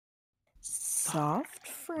Soft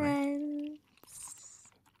friends.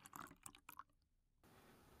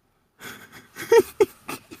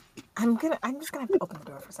 I'm just gonna have to open the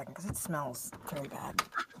door for a second because it smells very bad.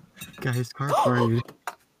 Guys, car farted.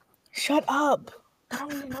 Shut up! I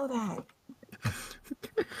don't need to know that.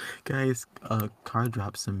 Guys, car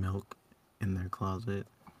dropped some milk in their closet.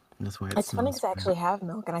 And that's why it It's funny smells because I actually have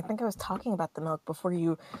milk, and I think I was talking about the milk before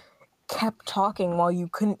you kept talking while you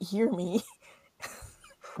couldn't hear me.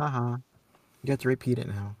 Haha. You have to repeat it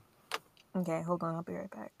now. Okay, hold on. I'll be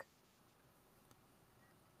right back.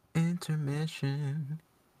 Intermission.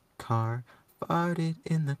 Car farted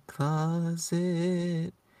in the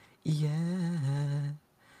closet. Yeah.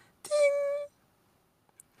 Ding.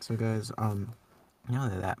 So guys, now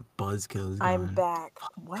that buzzkill is gone. I'm back.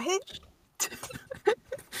 What?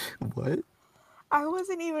 What? I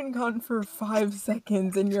wasn't even gone for 5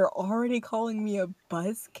 seconds, and you're already calling me a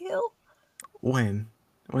buzzkill? When?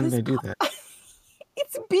 When did I do that?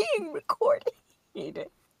 It's being recorded.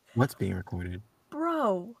 What's being recorded?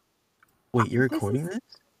 Bro. Wait, you're recording this?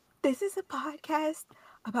 This is a podcast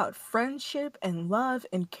about friendship and love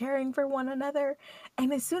and caring for one another.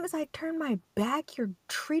 And as soon as I turn my back, you're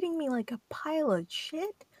treating me like a pile of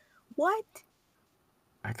shit? What?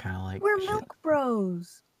 I kind of like We're shit. milk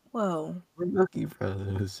bros. Whoa. We're Milky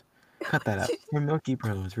Bros. Cut that out. We're Milky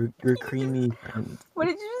Bros. We're creamy friends. What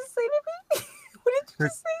did you just say to me? What did you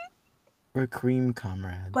just say? We're cream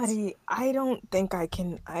comrades. Buddy, I don't think I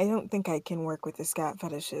can work with a scat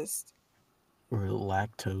fetishist. We're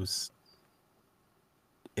lactose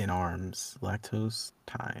in arms. Lactose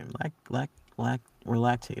time. We're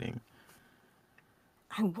lactating.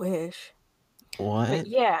 I wish. What? But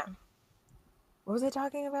yeah. What was I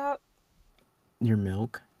talking about? Your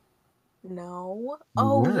milk? No. You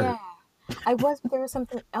were. Yeah. I was, but there was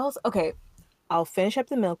something else. Okay. I'll finish up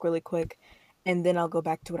the milk really quick, and then I'll go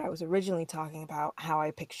back to what I was originally talking about, how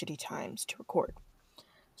I pick shitty times to record.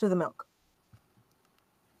 So the milk.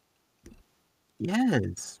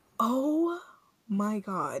 Yes. Oh my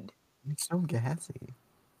god. It's so gassy.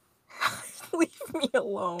 Leave me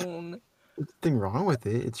alone. There's nothing wrong with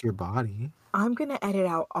it. It's your body. I'm gonna edit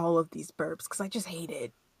out all of these burps because I just hate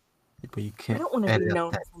it. But you can't I don't want to be edit known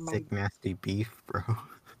out that for my... sick, nasty beef, bro.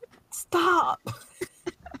 Stop!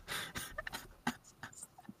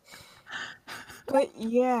 But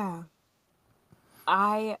yeah,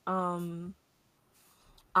 I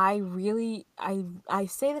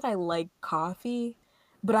say that I like coffee,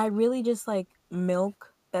 but I really just like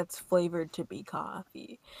milk that's flavored to be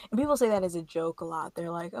coffee. And people say that as a joke a lot. They're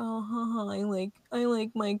like, "Oh, I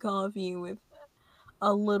like my coffee with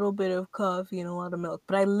a little bit of coffee and a lot of milk."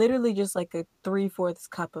 But I literally just like a 3/4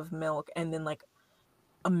 cup of milk and then like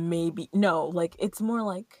it's more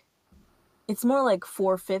like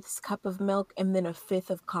 4/5 cup of milk and then a fifth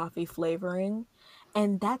of coffee flavoring.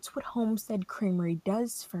 And that's what Homestead Creamery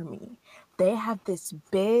does for me. They have this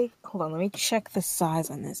big... Hold on, let me check the size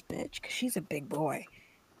on this bitch, because she's a big boy.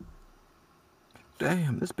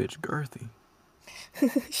 Damn, this bitch girthy.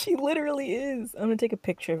 She literally is. I'm going to take a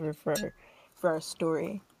picture of her for our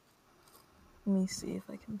story. Let me see if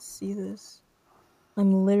I can see this.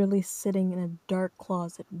 I'm literally sitting in a dark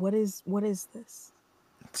closet. What is this?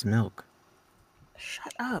 It's milk.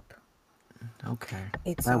 Shut up. Okay.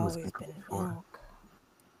 It's that always been milk.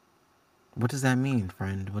 What does that mean,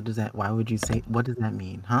 friend? Why would you say, what does that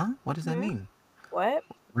mean? Huh? What does that mean? What?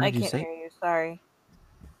 I can't hear you. Sorry.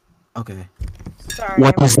 Okay. Sorry.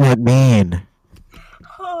 What does that mean?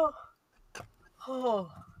 Oh.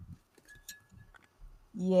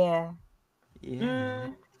 Yeah. Yeah.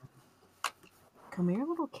 Come here,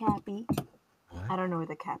 little Cappy. What? I don't know where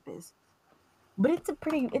the cap is. But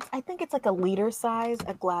I think it's like a liter size,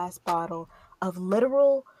 a glass bottle of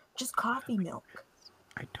literal just coffee milk.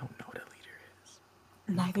 I don't know what a liter is.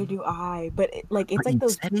 Neither do I. But it's like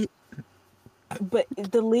those... Said it? But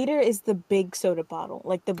the liter is the big soda bottle,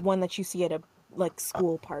 like the one that you see at a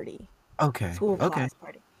school party. Okay. School class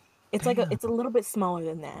party. It's it's a little bit smaller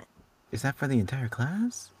than that. Is that for the entire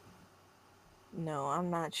class? No, I'm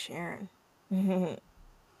not sharing. I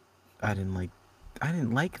didn't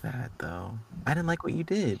like that though. I didn't like what you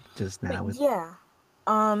did just now. Yeah.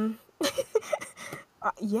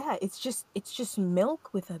 Yeah, it's just milk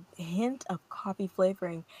with a hint of coffee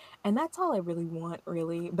flavoring, and that's all I really want,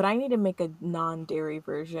 really. But I need to make a non-dairy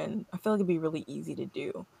version. I feel like it'd be really easy to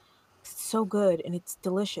do. It's so good and it's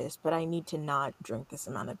delicious, but I need to not drink this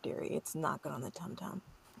amount of dairy. It's not good on the tum-tum.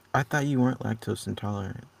 I thought you weren't lactose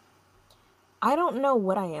intolerant. I don't know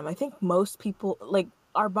what I am. I think most people,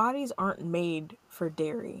 our bodies aren't made for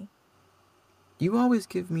dairy. You always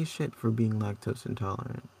give me shit for being lactose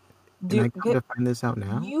intolerant. And Do I come to find this out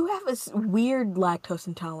now? you have a weird lactose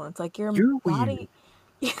intolerance. Like your You're weird. body,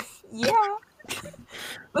 yeah, Yeah.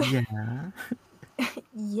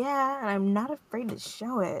 yeah, and I'm not afraid to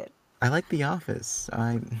show it. I like The Office.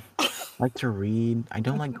 I like to read. I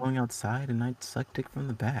don't like going outside, and I suck dick from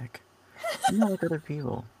the back. I'm not like other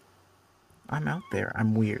people. I'm out there.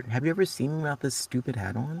 I'm weird. Have you ever seen me without this stupid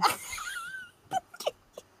hat on?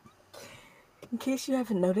 In case you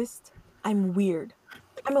haven't noticed, I'm weird.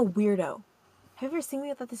 I'm a weirdo. Have you ever seen me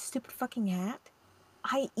without this stupid fucking hat?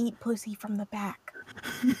 I eat pussy from the back.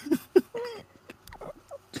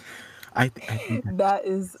 I think That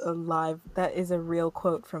is a real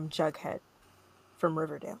quote from Jughead from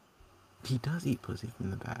Riverdale. he does eat pussy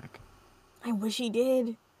from the back. I wish he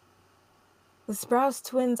did. The Sprouse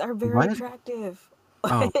twins are very What? attractive.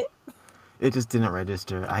 Oh, it just didn't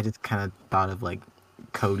register. I just kind of thought of like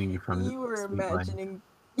Cody from You were Sweet Life. imagining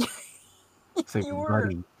It's like, you were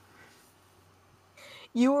buddy,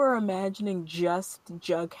 you were imagining just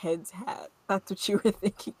Jughead's hat. That's what you were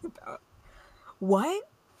thinking about. What?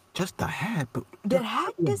 just the hat, but The there's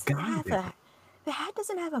hat probably a doesn't guy have there. the hat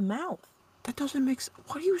doesn't have a mouth. That doesn't make sense.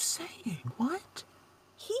 What are you saying? What?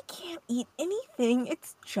 He can't eat anything.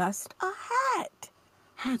 It's just a hat.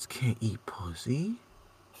 Hats can't eat pussy.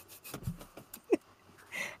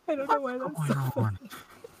 I don't know What's why that's so going on? funny.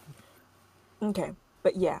 Okay,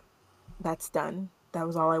 but yeah, that's done. That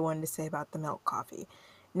was all I wanted to say about the milk coffee.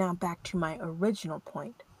 Now back to my original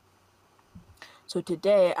point. So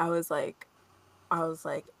today I was like,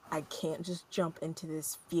 I can't just jump into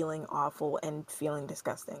this feeling awful and feeling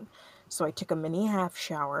disgusting. So I took a mini half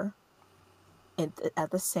shower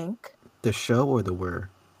at the sink. The show or the were?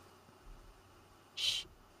 Sh-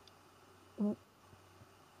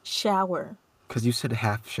 Shower. Because you said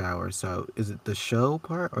half shower, so is it the show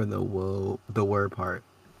part or the were part?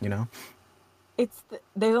 You know?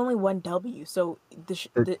 There's only one W, so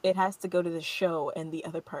The- it has to go to the show, and the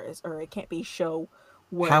other part is, or it can't be show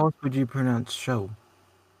How were. else would you pronounce show?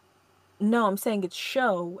 No, I'm saying it's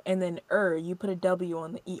show, and then you put a W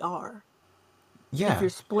on the ER. If Yeah, you're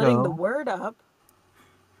splitting the show, word up,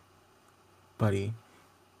 buddy.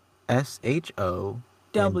 SHO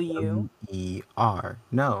and W. WER.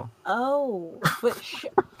 No. But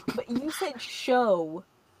you said show,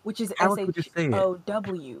 which is How else would you say it? SHOW.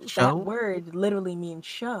 That Show? word literally means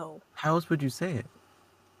show. How else would you say it?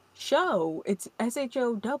 Show. It's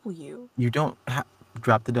SHOW. You don't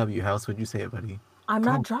drop the W. How else would you say it, buddy? I'm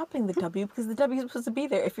Come not on. dropping the W because the W is supposed to be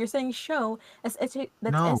there. If you're saying show, that's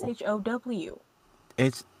No. SHOW.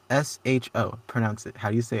 It's SHO. Pronounce it. How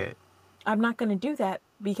do you say it? I'm not going to do that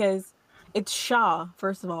because it's Shaw,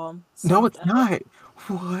 first of all. No, Soft it's O. not.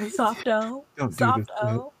 What? Soft O. Don't do this Soft yet.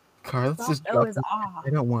 O. Carl, let's Soft just O drop is this. ah. I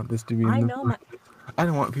don't want this to be in I the know book. I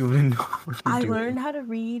don't want people to know what you're I doing. learned how to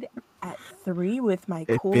read at 3 with my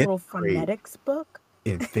In cool fifth little grade. phonetics book.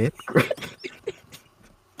 In fifth grade.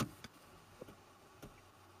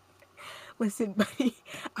 Listen, buddy,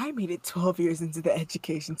 I made it 12 years into the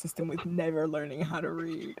education system with never learning how to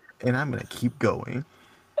read. And I'm going to keep going.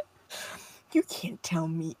 You can't tell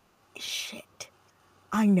me shit.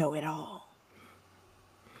 I know it all.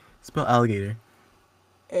 Spell alligator.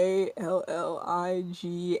 Alligator.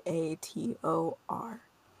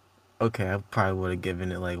 Okay, I probably would have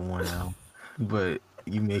given it like 1 L. But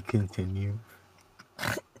you may continue.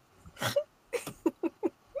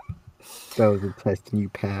 That was a test and you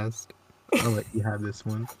passed. I'll let you have this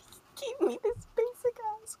one. Give me this basic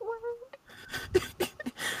ass word.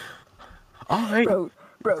 All right.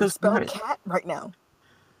 Bro, So spell smart. cat right now.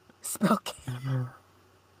 Spell cat.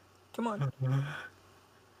 Come on.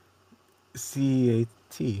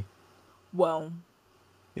 CAT. Well,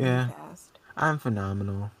 you Yeah, passed. I'm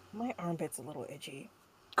phenomenal. My armpit's a little itchy.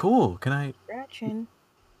 Cool. Can I? Scratching.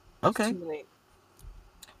 It's Okay. too late.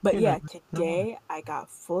 But You're yeah, not. No more. today I got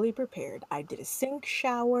fully prepared. I did a sink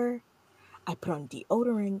shower. I put on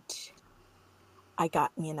deodorant. I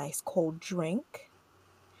got me a nice cold drink.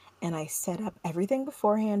 And I set up everything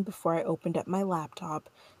beforehand before I opened up my laptop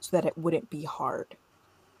so that it wouldn't be hard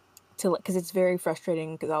to, because it's very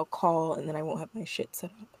frustrating because I'll call and then I won't have my shit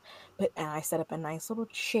set up. And I set up a nice little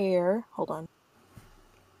chair. Hold on.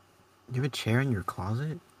 You have a chair in your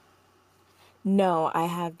closet? No, I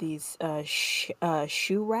have these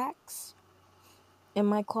shoe racks in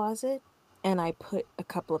my closet, and I put a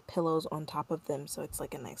couple of pillows on top of them, so it's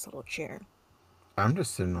like a nice little chair. I'm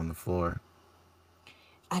just sitting on the floor.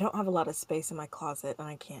 I don't have a lot of space in my closet, and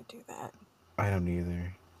I can't do that. I don't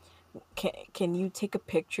either. Can you take a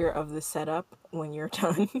picture of the setup when you're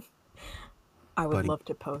done? I would Buddy, love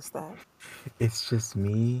to post that. it's just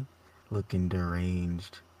me looking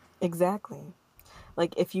deranged. Exactly.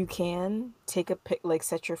 Like if you can take a pic, like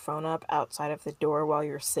set your phone up outside of the door while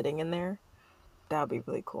you're sitting in there, that would be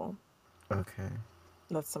really cool. Okay.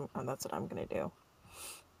 That's what I'm gonna do.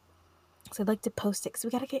 So I'd like to post it because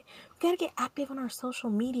we gotta get active on our social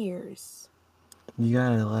meteors. You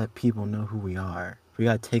gotta let people know who we are. We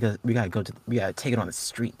gotta take it on the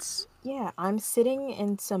streets. Yeah, I'm sitting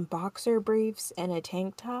in some boxer briefs and a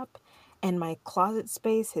tank top, and my closet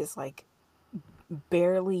space is like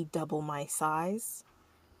barely double my size,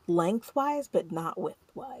 lengthwise, but not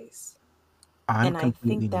widthwise. I'm And I completely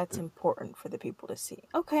think that's nude. important for the people to see.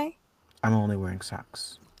 Okay, I'm only wearing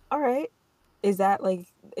socks. all right. Is that like,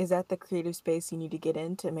 is that the creative space you need to get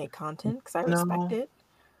in to make content? Because I respect No, it.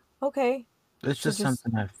 Okay, it's so just just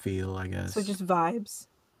something I feel, I so guess. just vibes,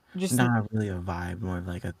 just Not really a vibe, more of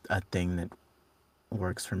like a thing that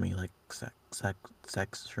works for me, like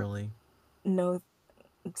sexually. no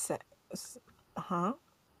sex. Huh?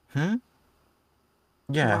 Hmm?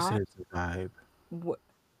 Yeah, I Why? said it's a vibe. What?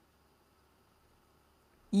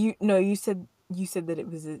 You no, you said that it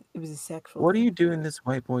was a sexual What are you thing for doing you. this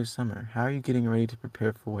white boy summer? How are you getting ready to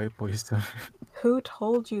prepare for white boy summer? Who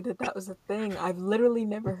told you that that was a thing? I've literally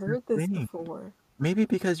never It's a heard this thing. before. Maybe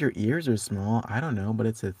because your ears are small. I don't know, but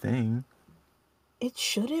it's a thing. It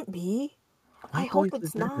shouldn't be. I White hope boys it's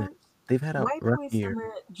deserve it. not. They've had a White rough Boy year.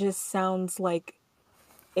 Summer just sounds like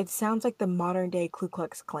it sounds like the modern day Ku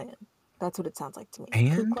Klux Klan. That's what it sounds like to me.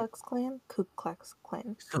 Ku And Klux Klan? Ku Klux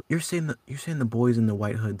Klan. so you're saying the boys in the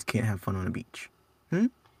white hoods can't have fun on a beach? Hmm?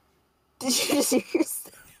 Did you just hear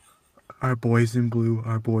yourself? Our boys in blue,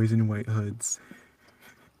 our boys in white hoods.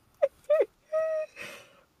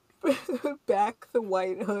 Back the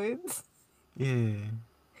white hoods. Yeah.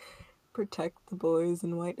 Protect the boys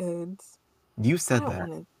in white hoods. You I said don't that.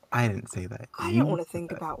 want to I didn't say that. I don't You want to said think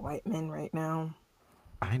that. about white men right now.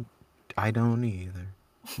 I I don't either.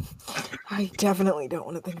 I definitely don't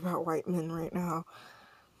want to think about white men right now.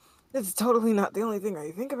 It's totally not the only thing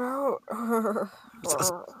I think about. I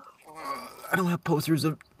don't have posters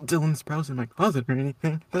of Dylan Sprouse in my closet or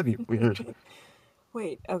anything. That'd be weird.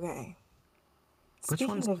 Wait, okay. Which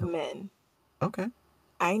one's Speaking of men, okay,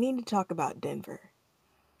 I need to talk about Denver.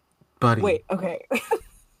 buddy? Wait, okay.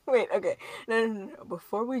 Wait, okay. No, no, no, no.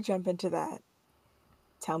 Before we jump into that,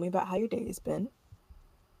 tell me about how your day has been.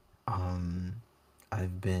 Um,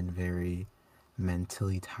 I've been very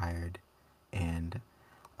mentally tired, and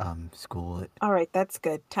school. All right, that's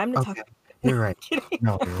good. Time to talk. Okay, No, you're right. I'm kidding.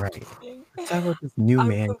 No, I'm you're right. kidding. Let's talk about this new I'm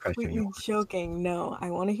man crush of completely yours. joking. No, I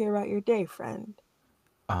want to hear about your day, friend.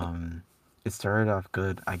 Um, it started off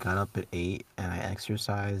good. I got up at 8 and I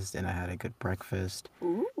exercised and I had a good breakfast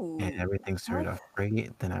and Ooh, everything started off perfect.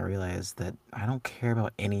 great. Then I realized that I don't care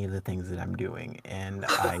about any of the things that I'm doing and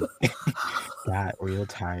I got real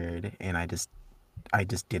tired and I just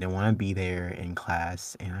didn't want to be there in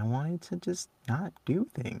class and I wanted to just not do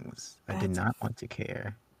things. I did That's a not want to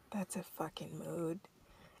care. that's a fucking mood.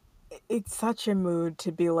 It's such a mood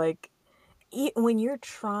to be like when you're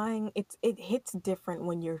trying. It hits different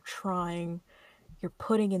when you're trying. You're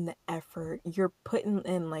putting in the effort. You're putting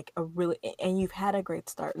in like a really and you've had a great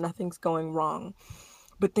start. Nothing's going wrong.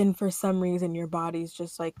 But then for some reason your body's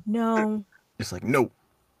just like, "No, Just like, no.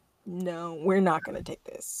 no, we're not going to take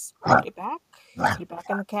this. Put it back. Put it back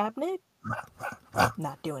in the cabinet.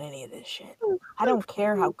 Not doing any of this shit. I don't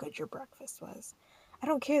care how good your breakfast was. I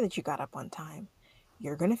don't care that you got up on time.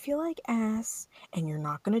 You're going to feel like ass and you're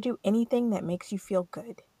not going to do anything that makes you feel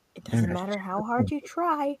good. It And doesn't that's matter just how the hard thing. you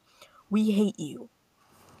try. We hate you."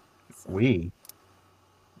 So, We,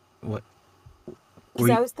 what, because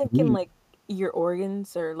I we, was thinking we, like your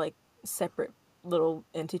organs are like separate little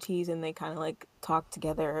entities and they kind of like talk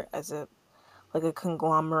together as a like a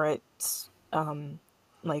conglomerate um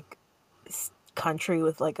like country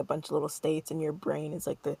with like a bunch of little states, and your brain is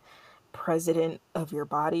like the president of your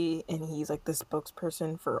body and he's like the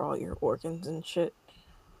spokesperson for all your organs and shit.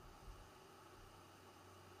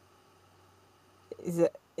 Is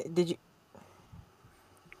it, did you,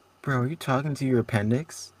 bro, are you talking to your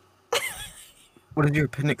appendix? What is your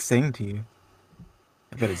appendix saying to you?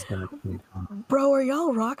 I bet it's not. bro, are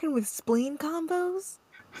y'all rocking with spleen combos?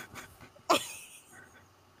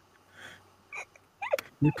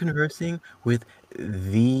 You're conversing with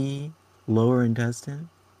the lower intestine?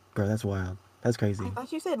 Bro, that's wild. That's I crazy.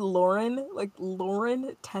 thought you said Lauren, like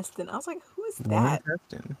Lauren Teston. I was like, who is Lower that?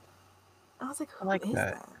 intestine. I was like, I who like is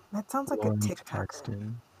that. that? That sounds like a Lower TikToker.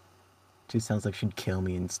 intestine. She sounds like she'd kill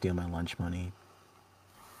me and steal my lunch money.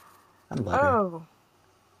 I love her. Oh,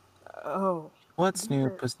 oh, What's new, Denver.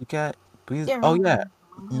 pussycat? Please. Oh, yeah.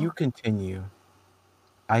 Denver. You continue.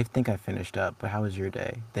 I think I finished up, but how was your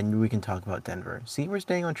day? Then we can talk about Denver. See, we're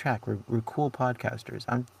staying on track. We're cool podcasters.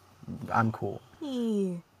 I'm cool.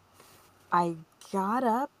 Hey, I got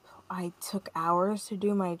up. I took hours to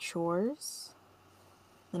do my chores.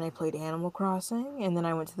 Then I played Animal Crossing, and then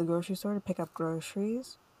I went to the grocery store to pick up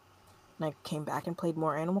groceries. And I came back and played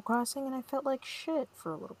more Animal Crossing, and I felt like shit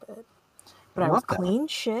for a little bit. But I was Love that. clean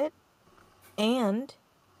shit, and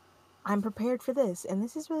I'm prepared for this. And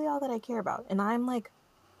this is really all that I care about. And I'm like,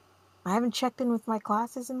 I haven't checked in with my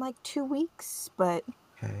classes in like 2 weeks, but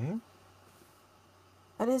Okay.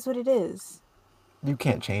 that is what it is. You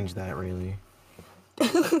can't change that, really.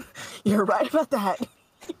 You're right about that.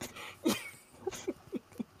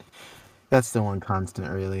 That's the one constant,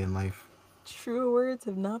 really, in life. True words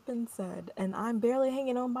have not been said, and I'm barely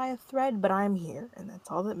hanging on by a thread, but I'm here, and that's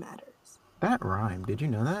all that matters. That rhyme. Did you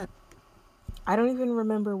know that? I don't even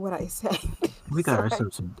remember what I said. We got So I,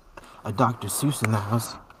 ourselves a Dr. Seuss in the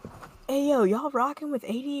house. hey yo, y'all rocking with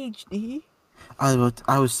ADHD? I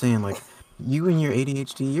was saying, like, you and your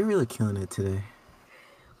ADHD, you're really killing it today.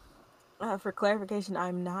 For clarification,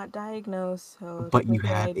 I'm not diagnosed, so But you technically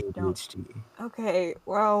have I don't. ADHD. Okay,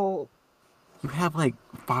 well, You have like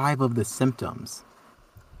 5 of the symptoms,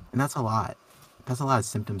 and that's a lot. That's a lot of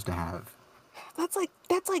symptoms to have. that's like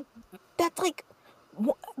that's like that's like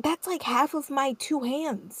that's like half of my two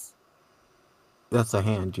hands. That's a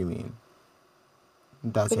hand, you mean?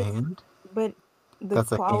 That's But a it's hand? but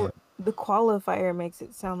That's a hand. the qualifier makes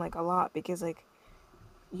it sound like a lot because like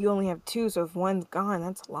you only have two, so if one's gone,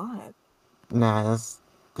 that's a lot. Nah,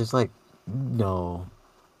 there's like, no.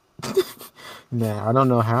 Nah, I don't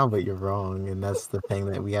know how, but you're wrong, and that's the thing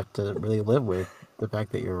that we have to really live with, the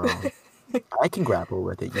fact that you're wrong. I can grapple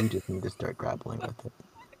with it, you just need to start grappling with it.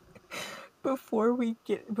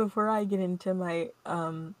 Before I get into my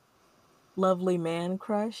lovely man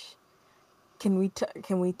crush, can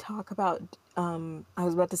we talk about I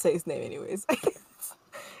was about to say his name anyways.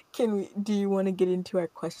 Can we do you want to get into our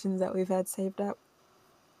questions that we've had saved up?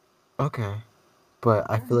 Okay, but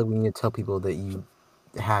I All feel right. like we need to tell people that you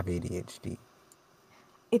have ADHD.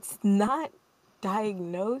 It's not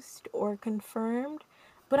diagnosed or confirmed,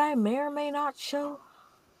 but I may or may not show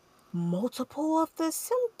multiple of the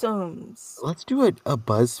symptoms. Let's do a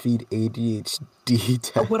BuzzFeed ADHD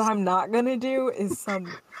What test. I'm not gonna do is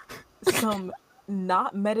some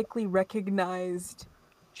not medically recognized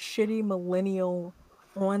shitty millennial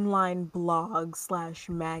online blog slash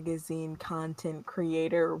magazine content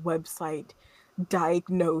creator website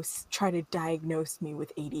try to diagnose me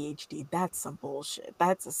with ADHD. That's some bullshit.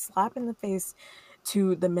 That's a slap in the face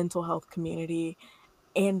to the mental health community.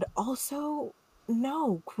 And also,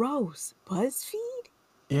 no, gross. BuzzFeed?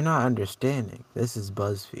 You're not understanding. This is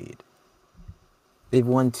BuzzFeed. They've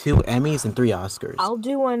won 2 Emmys and 3 Oscars. I'll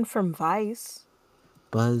do one from Vice.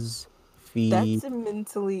 BuzzFeed, That's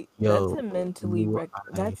yo, a mentally you, rec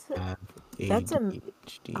I have that's a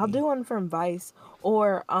I'll ADHD. do one from Vice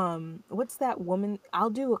or what's that woman? I'll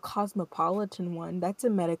do a Cosmopolitan one. That's a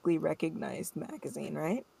medically recognized magazine,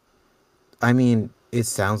 right? I mean, it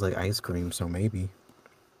sounds like ice cream, so maybe.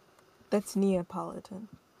 That's Neapolitan.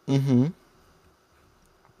 Mm-hmm.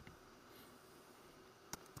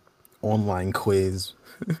 Online quiz.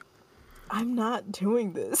 I'm not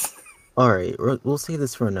doing this. All right, we'll say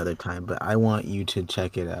this for another time, but I want you to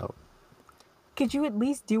check it out. Could you at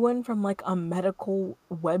least do one from like a medical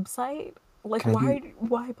website? Like Can I do?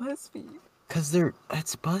 why BuzzFeed? Cause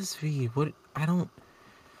it's BuzzFeed. What? I don't.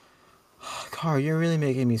 Car, you're really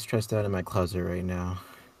making me stressed out in my closet right now.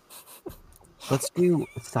 Let's do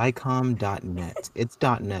psycom.net. It's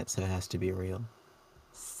 .net, so it has to be real.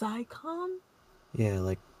 Psycom? Yeah,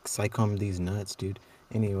 like psycom these nuts, dude.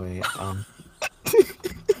 Anyway,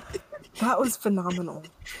 That was phenomenal.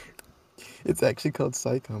 it's actually called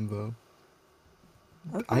psycom though.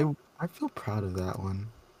 Okay. I feel proud of that one.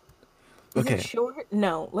 Is it Okay, short?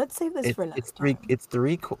 No, let's save this for it's another three time. it's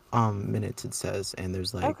three minutes it says, and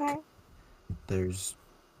Okay. there's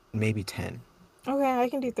maybe 10. Okay, I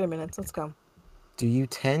can do 3 minutes. Let's go. Do you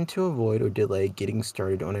tend to avoid or delay getting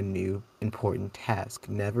started on a new important task?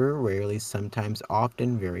 Never, rarely, sometimes,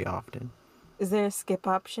 often, very often. Is there a skip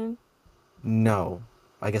option? No.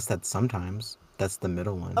 I guess that's sometimes. That's the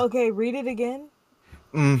middle one. Okay, read it again.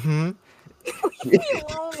 Mm-hmm. Leave me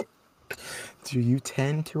alone. Do you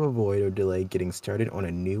tend to avoid or delay getting started on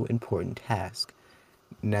a new important task?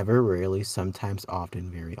 Never, rarely, sometimes,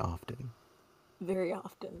 often, very often. Very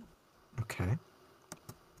often. Okay.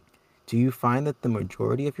 Do you find that the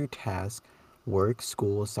majority of your tasks, work,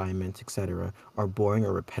 school, assignments, etc., are boring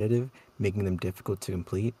or repetitive, making them difficult to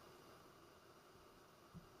complete?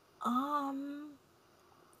 Um,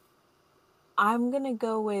 I'm gonna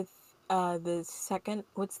go with the second.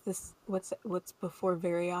 What's this? What's before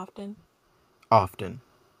very often? Often.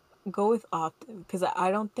 Go with often because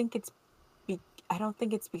I don't think it's be I don't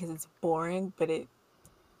think it's because it's boring, but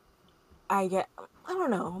I get I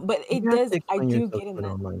don't know, but You it have does to I explain do yourself get in to an that.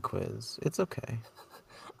 online quiz. It's okay.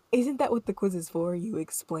 Isn't that what the quiz is for? You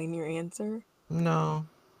explain your answer. No.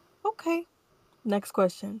 Okay. Next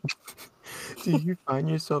question. Do you find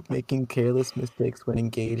yourself making careless mistakes when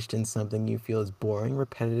engaged in something you feel is boring,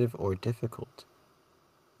 repetitive, or difficult?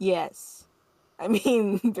 Yes. I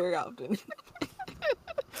mean, very often.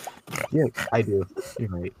 Yeah, I do. You're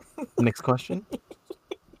right. Next question.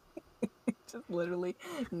 Just literally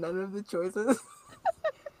none of the choices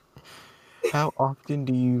How often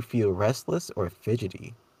do you feel restless or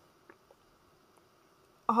fidgety?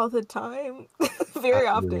 all the time. Very Very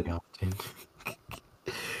often. often.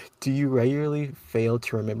 Do you regularly fail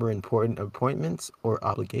to remember important appointments or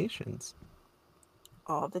obligations?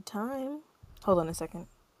 All the time. Hold on a second.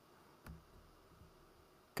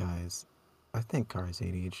 Guys, I think Car has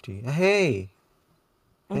ADHD. Hey!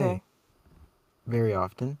 Hey. Okay. Very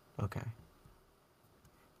often? Okay.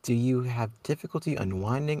 Do you have difficulty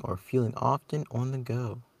unwinding or feeling often on the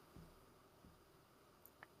go?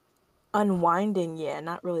 Unwinding, yeah,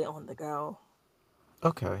 not really on the go.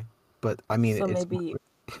 Okay. But I mean, So it's maybe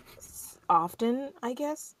often, I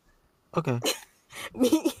guess. okay.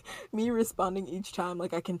 Me me responding each time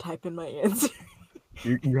like I can type in my answer.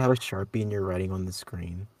 You have a Sharpie and you're writing on the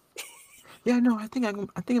screen. Yeah, no, I think I'm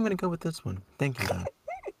gonna go with this one. Thank you,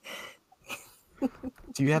 though.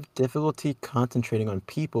 Do you have difficulty concentrating on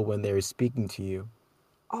people when they're speaking to you?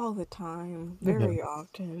 All the time, Yeah. very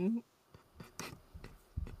often.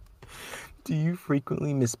 Do you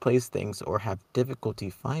frequently misplace things or have difficulty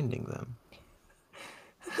finding them?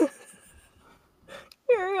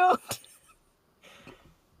 Very often.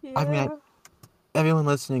 I mean, Yeah. everyone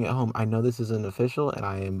listening at home, I know this isn't official, and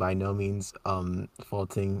I am by no means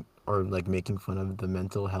faulting or like making fun of the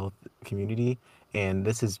mental health community, and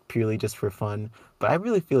this is purely just for fun. But I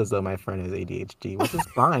really feel as though my friend has ADHD, which is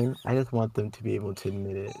fine. I just want them to be able to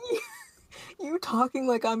admit it. You talking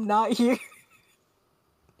like I'm not here.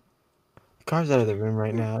 Car's out of the room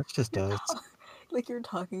right now. It's just You're us. like you're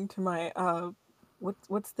talking to my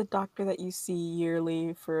what's the doctor that you see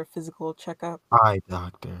yearly for a physical checkup? Eye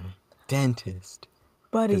doctor, dentist,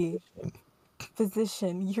 Buddy, physician.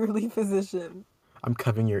 physician, yearly physician. I'm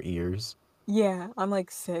covering your ears. Yeah, I'm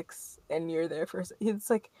like 6 and you're there for it's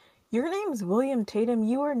like your name's William Tatum.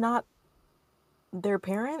 You are not their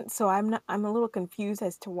parent, so I'm a little confused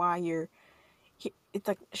as to why it's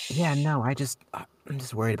like Yeah, shh. no, I'm just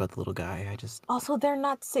worried about the little guy. I just Also, they're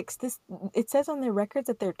not 6. This it says on their records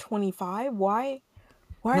that they're 25. Why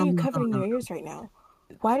are no, you no, no, covering no, their no. ears right now?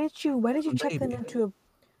 Why did you check them Baby. into a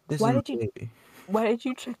This why is did you baby. why did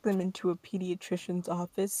you check them into a pediatrician's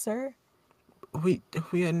office, sir? We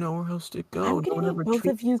had nowhere else to I'm go. No gonna one need ever both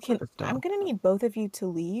treated of you us like can this, I'm though. gonna need both of you to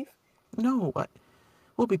leave. No,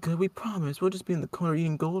 we'll be good. We promise. We'll just be in the corner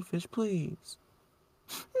eating goldfish, please.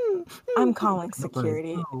 I'm calling No,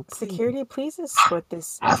 security. no, please. Security, please escort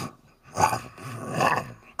this.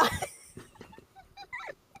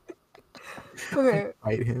 Okay.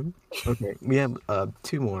 Fight him. Okay, we have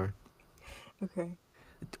two more. Okay.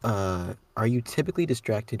 Are you typically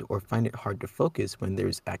distracted or find it hard to focus when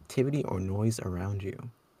there's activity or noise around you?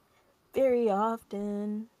 Very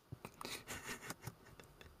often.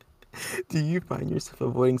 Do you find yourself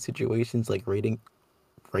avoiding situations like rating?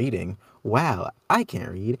 Wow, I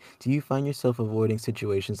can't read. Do you find yourself avoiding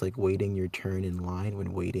situations like waiting your turn in line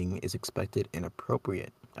when waiting is expected and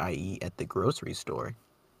appropriate, i.e., at the grocery store?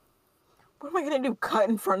 What am I gonna do? Cut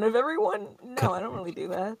in front of everyone? No, Cut. I don't really do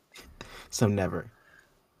that. So never.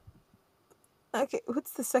 Okay,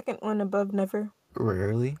 what's the second one above never?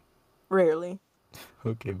 Rarely? Rarely.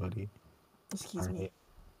 Okay, buddy. Excuse All me. right.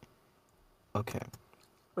 Okay.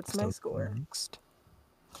 What's my So score? next,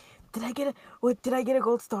 Did I get a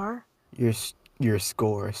gold star? your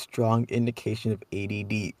score, strong indication of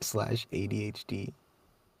ADD slash ADHD.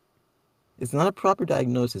 It's not a proper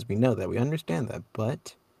diagnosis. We know that. We understand that,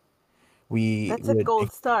 but we That's a would.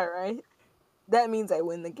 gold star, right? That means I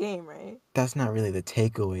win the game, right? That's not really the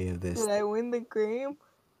takeaway of this Did I win the game?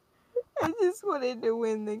 I just wanted to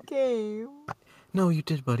win the game. No, you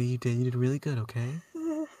did, buddy. You did. You did really good, okay?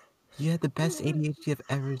 You had the best ADHD I've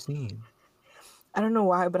ever seen. I don't know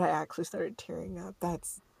why, but I actually started tearing up.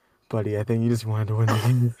 Buddy, I think you just wanted to win the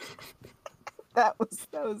game. That was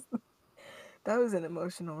that was that was an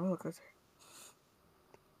emotional roller coaster.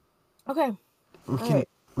 Okay. We All can right.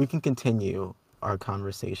 we can continue our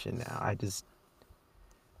conversation now.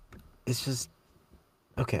 It's just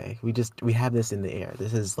Okay, we have this in the air.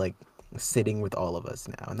 This is like sitting with all of us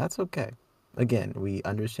now, and that's okay. Again, we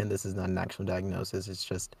understand this is not an actual diagnosis. It's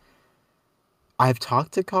just I've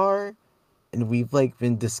talked to Car and we've like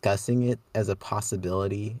been discussing it as a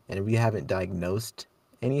possibility and we haven't diagnosed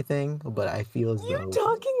anything, but I feel as You though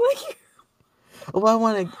talking like you well, I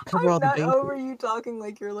want to cover all I'm the not bases. over you talking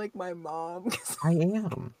like you're like my mom. 'Cause I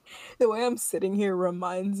am. the way I'm sitting here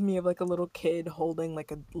reminds me of like a little kid holding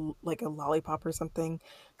like a lollipop or something.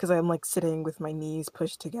 Because I'm like sitting with my knees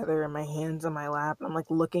pushed together and my hands on my lap. And I'm like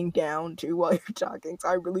looking down too while you're talking. So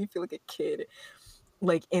I really feel like a kid,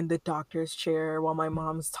 like in the doctor's chair while my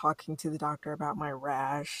mom's talking to the doctor about my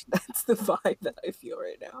rash. That's the vibe that I feel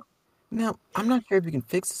right now. Now, I'm not sure if you can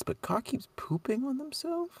fix this, but Car keeps pooping on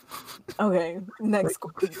themselves. Okay, Like, next.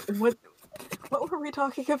 What were we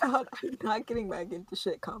talking about? I'm not getting back into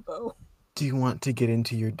shit combo. do you want to get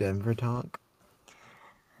into your Denver talk?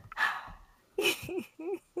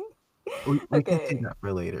 We could do Okay. that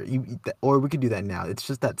for later. Or we could do that now. It's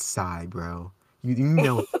just that sigh, bro. You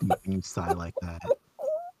know it's deep when you sigh like that.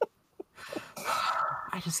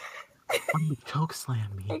 I just want to choke slam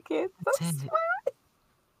I me. can't That's stop it,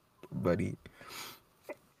 buddy.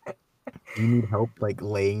 Do you need help like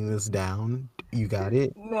laying this down? You got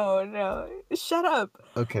it? No, no. Shut up.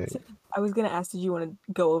 Okay. So, I was gonna ask, did you want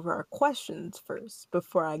to go over our questions first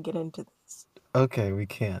before I get into this? Okay, we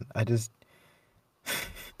can. I just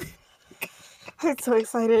I'm so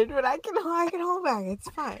excited, but I can hold back. It's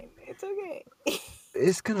fine. It's okay.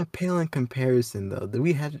 it's gonna pale in comparison though. That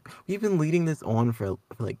we've been leading this on for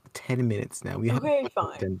like 10 minutes now. We have to Okay, talk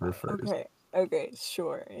about fine, Denver fine. first. Okay, okay,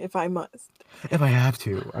 sure. If I must. If I have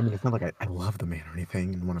to. I mean, it's not like I love the man or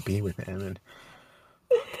anything and want to be with him and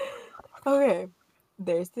Okay.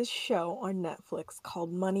 There's this show on Netflix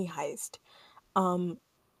called Money Heist. Um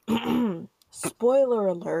spoiler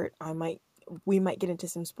alert, we might get into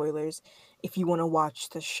some spoilers if you want to watch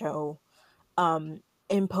the show.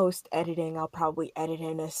 In post editing, I'll probably edit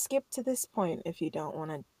in a skip to this point if you don't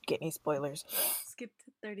want to get any spoilers. Skip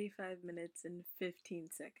to 35 minutes and 15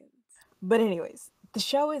 seconds. But anyways, the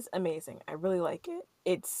show is amazing. I really like it.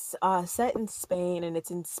 It's set in Spain and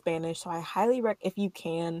it's in Spanish, so I highly if you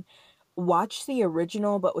can watch the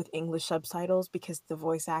original but with English subtitles because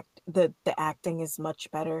the acting is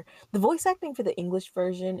much better. The voice acting for the English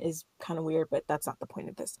version is kind of weird, but that's not the point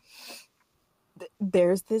of this.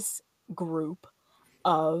 There's this group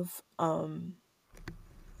of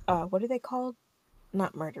what are they called?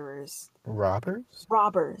 Not murderers. robbers?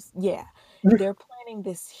 Robbers. Yeah. They're planning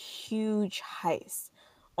this huge heist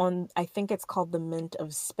on, I think it's called the Mint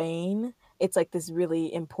of Spain. It's like this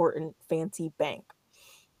really important fancy bank.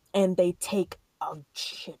 And they take a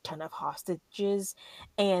shit ton of hostages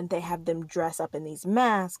and they have them dress up in these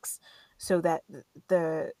masks so that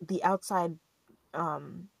the outside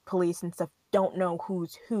police and stuff don't know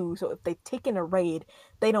who's who. So if they take in a raid,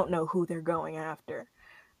 they don't know who they're going after.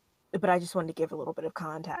 But I just wanted to give a little bit of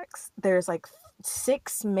context. There's like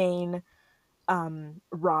six main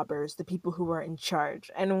robbers, the people who are in charge,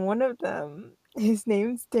 and one of them, his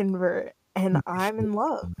name's Denver, and I'm in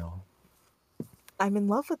love. No. I'm in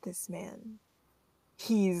love with this man.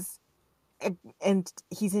 He's and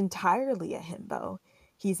he's entirely a himbo.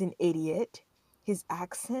 He's an idiot. His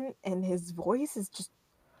accent and his voice is just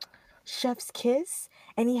chef's kiss,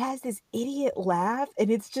 and he has this idiot laugh, and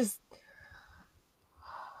it's just.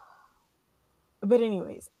 But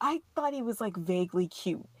anyways, I thought he was like vaguely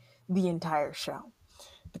cute the entire show.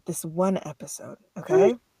 But this one episode,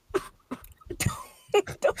 okay?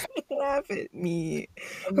 Don't laugh at me.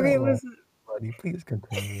 I'm Okay, not laughing, listen. buddy. Please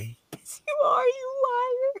continue. Yes, you are, you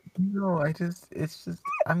liar. No, it's just,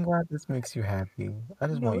 I'm glad this makes you happy. I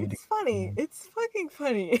just No, want you to it's funny. continue. It's fucking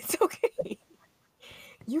funny. It's okay.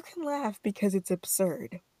 You can laugh because it's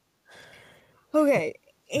absurd. Okay,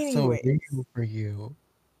 It's so anyways. real for you.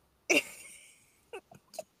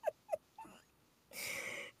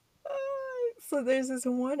 So there's this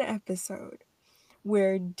one episode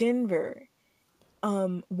where Denver,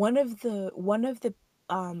 one of the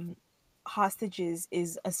um hostages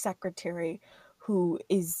is a secretary who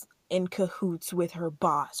is in cahoots with her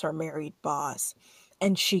boss, her married boss,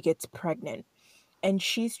 and she gets pregnant. And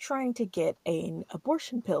she's trying to get an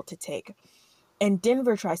abortion pill to take. And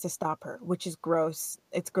Denver tries to stop her, which is gross.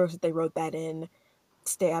 It's gross that they wrote that in.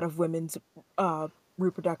 Stay out of women's uh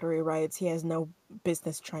reproductory rights. He has no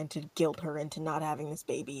business trying to guilt her into not having this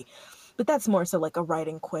baby. But that's more so like a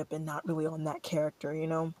writing quip and not really on that character, you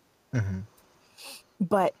know? Hmm.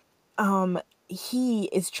 But he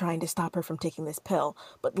is trying to stop her from taking this pill.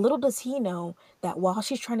 But little does he know that while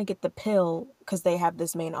she's trying to get the pill, because they have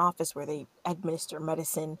this main office where they administer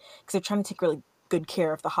medicine, because they're trying to take really good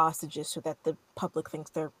care of the hostages so that the public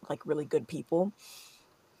thinks they're like really good people.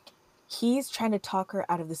 He's trying to talk her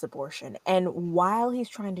out of this abortion. And while he's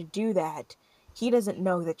trying to do that, he doesn't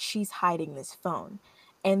know that she's hiding this phone.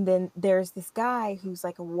 And then there's this guy who's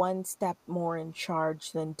like one step more in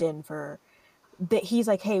charge than Denver. That he's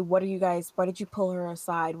like, "Hey, what are you guys? Why did you pull her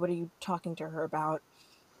aside? What are you talking to her about?"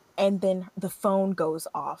 And then the phone goes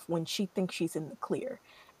off when she thinks she's in the clear.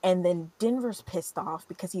 And then Denver's pissed off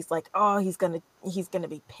because he's like, "Oh, he's going to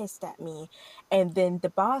be pissed at me." And then the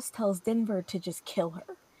boss tells Denver to just kill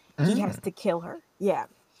her. He has Mm. to kill her. Yeah.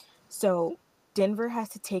 So Denver has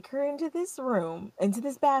to take her into this room, into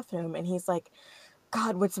this bathroom, and he's like,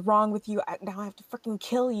 "God, what's wrong with you? Now I have to freaking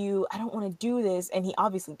kill you. I don't want to do this." And he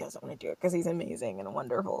obviously doesn't want to do it because he's amazing and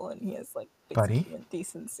wonderful and he has like basic Buddy. human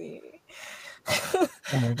decency.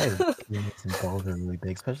 And that guy's penis and balls are really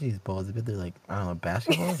big, especially his balls. I bet they're like, I don't know,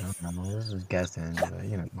 basketballs? I don't know. This is guessing, but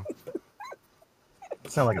you know.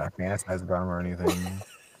 It's not like I fantasize about him or anything.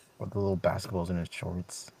 With the little basketballs in his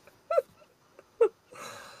shorts.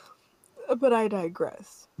 But I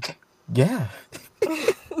digress. Yeah.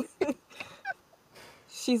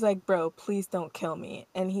 She's like, "Bro, please don't kill me."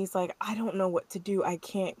 And he's like, "I don't know what to do. I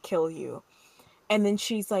can't kill you." And then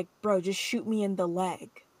she's like, "Bro, just shoot me in the leg."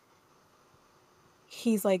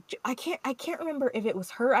 He's like, I can't remember if it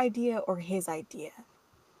was her idea or his idea.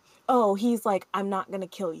 Oh, he's like, "I'm not going to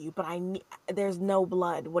kill you, but there's no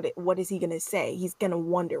blood. What is he going to say? He's going to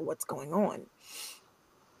wonder what's going on."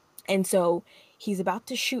 And so he's about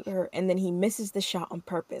to shoot her and then he misses the shot on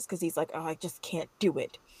purpose cuz he's like, "Oh, I just can't do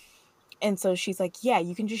it." And so she's like, "Yeah,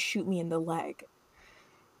 you can just shoot me in the leg."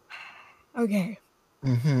 Okay.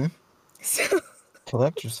 Mm-hmm. So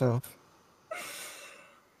Collect yourself.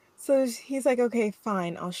 so he's like, "Okay,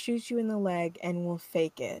 fine. I'll shoot you in the leg and we'll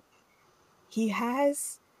fake it." He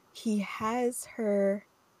has he has her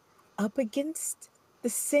up against the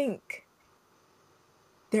sink.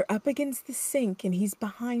 They're up against the sink and he's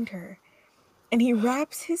behind her. And he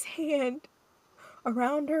wraps his hand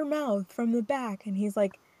around her mouth from the back and he's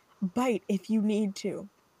like, "Bite if you need to."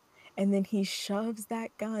 And then he shoves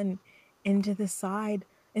that gun into the side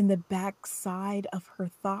in the back side of her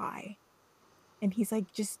thigh. And he's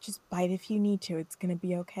like, just bite if you need to. It's gonna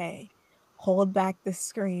be okay. Hold back the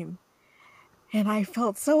scream. And I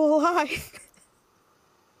felt so alive.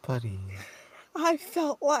 Buddy. I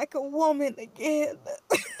felt like a woman again.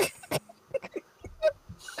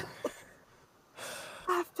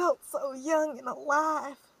 I felt so young and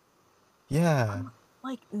alive. Yeah. I'm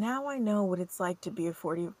like, now I know what it's like to be a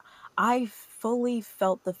 40. I fully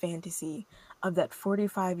felt the fantasy of that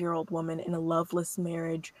 45-year-old woman in a loveless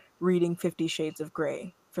marriage reading 50 Shades of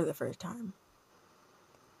Grey for the first time.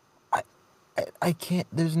 I, I can't,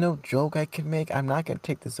 there's no joke I can make. I'm not gonna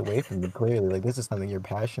take this away from you, clearly. Like, this is something you're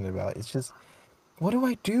passionate about. It's just, what do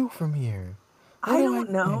I do from here? What I do I don't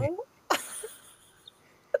say? know.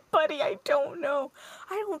 Buddy, I don't know.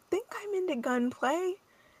 I don't think I'm into gunplay,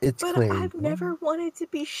 It's but clear. I've never wanted to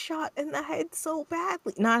be shot in the head so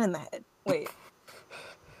badly. Not in the head. Wait.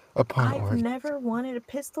 Upon I've order. never wanted a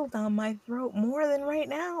pistol down my throat more than right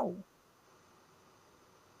now.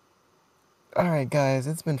 Alright, guys,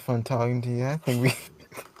 it's been fun talking to you. I think we.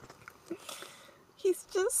 He's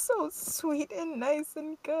just so sweet and nice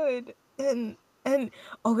and good. And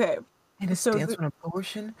okay, And his so stance on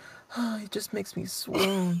abortion, it just makes me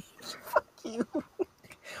swoon. you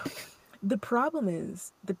the problem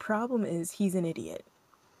is he's an idiot.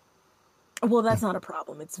 Well, that's not a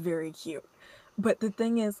problem. It's very cute. But the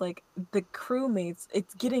thing is, like, the crewmates,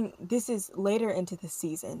 this is later into the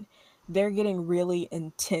season. They're getting really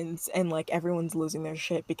intense and, like, everyone's losing their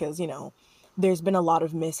shit because, there's been a lot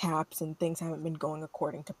of mishaps and things haven't been going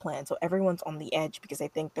according to plan. So everyone's on the edge because they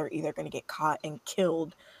think they're either going to get caught and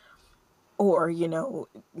killed or,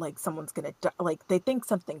 like, someone's going to die. Like, they think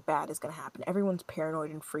something bad is going to happen. Everyone's paranoid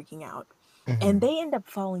and freaking out. And Hmm. they end up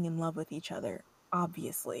falling in love with each other,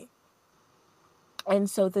 obviously. And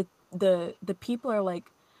so the people are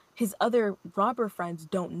like, his other robber friends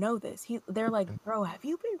don't know this. They're like, "Bro, have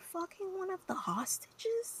you been fucking one of the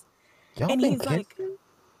hostages?" Y'all And been he's like,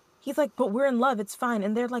 kissing? "But we're in love, it's fine."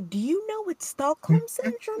 And they're like, "Do you know what Stockholm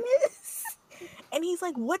syndrome is?" And he's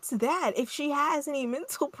like, "What's that? If she has any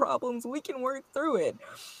mental problems, we can work through it."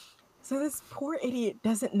 So this poor idiot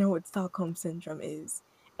doesn't know what Stockholm syndrome is.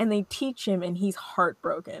 And they teach him and he's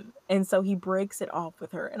heartbroken. And so he breaks it off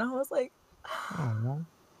with her. And I was like, Oh,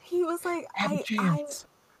 he was like, have a chance.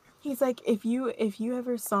 he's like, if you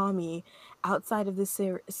ever saw me outside of this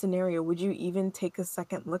scenario, would you even take a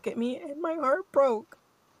second look at me? And my heart broke.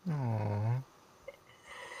 Oh, And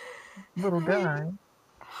little guy.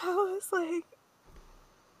 I was like,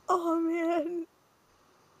 oh man.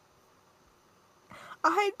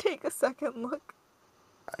 I'd take a second look.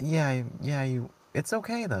 Yeah, it's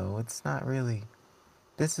okay though. It's not really.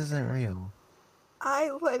 This isn't real.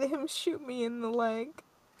 I let him shoot me in the leg.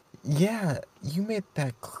 Yeah, you made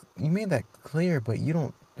that clear, but you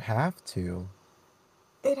don't have to.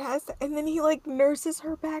 It has to, and then he like nurses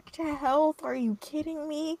her back to health. Are you kidding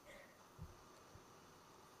me?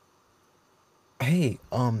 Hey,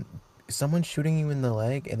 someone shooting you in the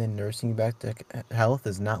leg and then nursing you back to health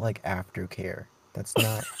is not like aftercare. That's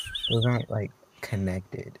not, those aren't like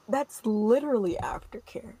connected. That's literally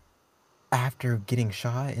aftercare. After getting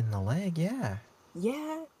shot in the leg, yeah.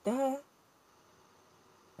 Yeah, duh.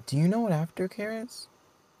 Do you know what aftercare is?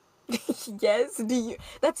 Yes, do you?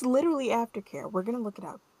 That's literally aftercare. We're gonna look it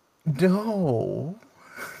up. No,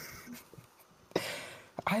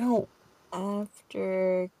 I don't.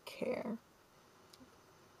 Aftercare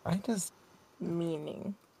I just,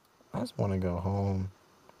 meaning. I just want to go home.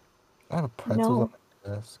 I have pretzels on No.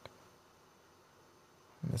 my desk.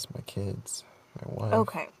 I miss my kids, my wife,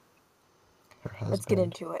 Okay, her let's get husband.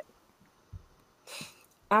 into it.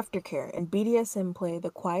 Aftercare. In BDSM play, the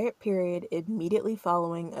quiet period immediately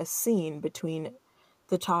following a scene between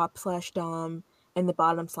the top slash dom and the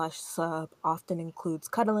bottom slash sub often includes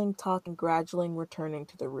cuddling, talking, gradually returning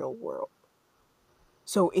to the real world.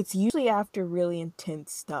 So it's usually after really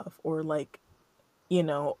intense stuff or like, a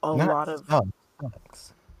Not lot of.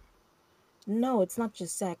 sex. No, it's not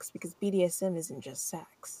just sex because BDSM isn't just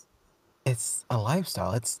sex. It's a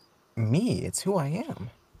lifestyle. It's me. It's who I am.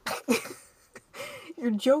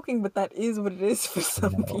 You're joking, but that is what it is for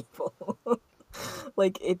some No. people.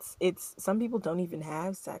 Like it's some people don't even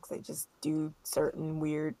have sex. They just do certain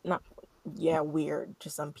weird, not yeah, weird to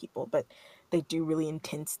some people, but they do really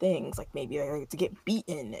intense things. Like maybe they like to get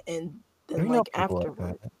beaten and then We know like people like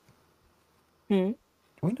afterward. that. Hmm?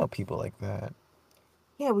 We know people like that.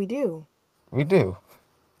 Yeah, we do. We do.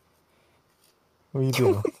 We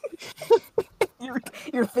do. You're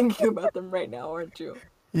you're thinking about them right now, aren't you?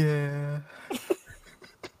 Yeah.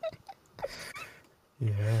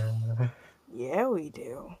 Yeah. Yeah, we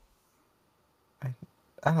do. I,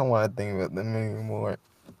 I don't want to think about them anymore.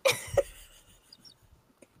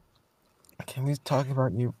 Can we talk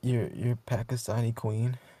about your Pakistani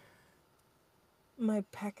queen? My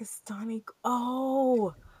Pakistani.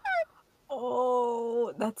 Oh,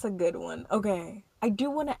 that's a good one. Okay. I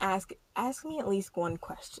do want to ask me at least one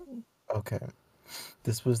question. Okay.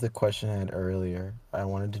 This was the question I had earlier. I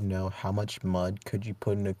wanted to know how much mud could you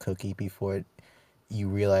put in a cookie before you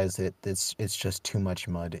realize that it's just too much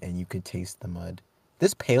mud and you could taste the mud.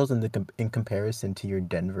 This pales in comparison to your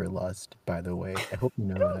Denver lust, by the way. I hope you I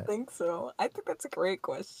know don't that. think so. I think that's a great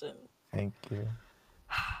question. Thank you.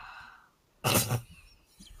 I'm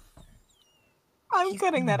He's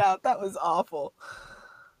cutting that out. That was awful.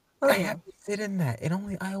 I Okay. have to sit in that, and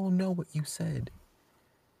only I will know what you said.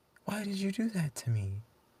 Why did you do that to me?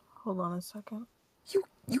 Hold on a second.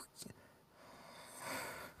 You.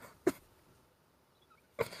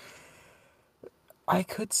 I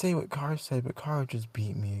could say what Car said, but Car just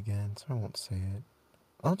beat me again, so I won't say it.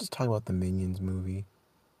 I'll just talk about the Minions movie.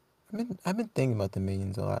 I've been thinking about the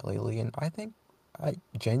Minions a lot lately, and I think I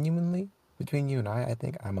genuinely, between you and I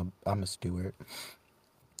think I'm a Stewart.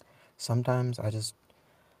 Sometimes I just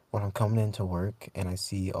when I'm coming into work and I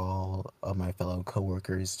see all of my fellow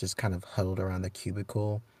coworkers just kind of huddled around the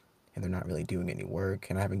cubicle and they're not really doing any work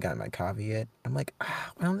and I haven't gotten my coffee yet, I'm like,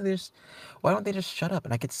 why don't they just shut up?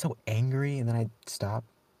 And I get so angry and then I stop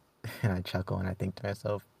and I chuckle and I think to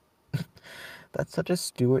myself, that's such a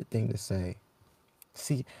Stewart thing to say.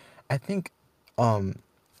 See, I think um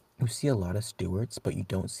you see a lot of Stewarts, but you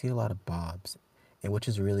don't see a lot of Bobs. And which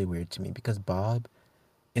is really weird to me because Bob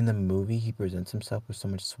in the movie he presents himself with so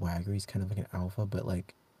much swagger. He's kind of like an alpha, but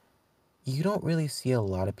like you don't really see a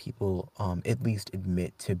lot of people at least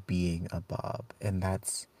admit to being a Bob. And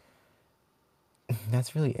that's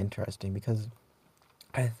really interesting because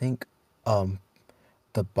I think um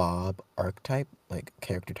the Bob archetype, like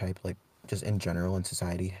character type, like just in general in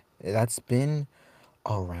society, that's been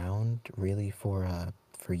around really for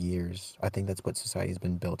years. I think that's what society's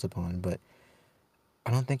been built upon, but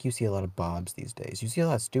I don't think you see a lot of Bobs these days. You see a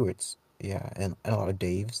lot of Stewarts, yeah, and a lot of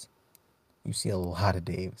Daves. You see a lot of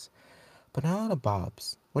Daves, but not a lot of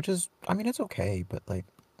Bobs, which is, I mean, it's okay, but like,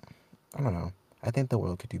 I don't know. I think the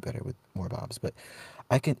world could do better with more Bobs, but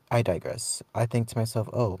I digress. I think to myself,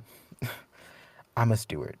 oh, I'm a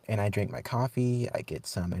Stewart, and I drink my coffee, I get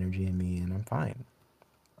some energy in me, and I'm fine.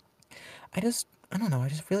 I don't know, I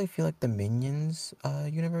just really feel like the Minions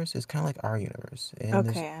universe is kind of like our universe, and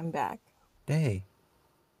there's, Okay, I'm back. hey,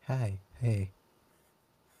 hi, hey.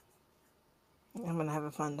 I'm gonna have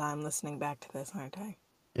a fun time listening back to this, aren't I?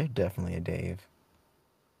 You're definitely a Dave.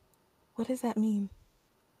 What does that mean?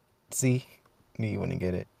 See? Knew you wouldn't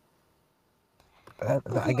get it.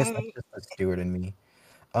 I guess that's Okay. just the steward in me.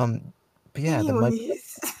 Um, but yeah, the mud.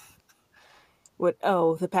 Anyways. What?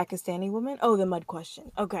 Oh, the Pakistani woman? Oh, the mud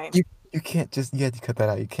question. Okay. You can't just you have to cut that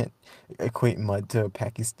out. You can't equate mud to a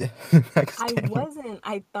Pakistan I Pakistani. wasn't.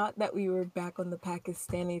 I thought that we were back on the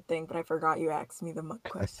Pakistani thing, but I forgot you asked me the mud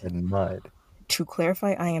I said question. mud. To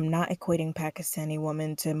clarify, I am not equating Pakistani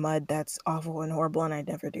woman to mud. That's awful and horrible, and I'd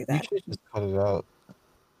never do You that. should just cut it out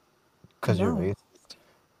because you're No, racist.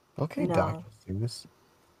 Okay, no. Dr. Seuss.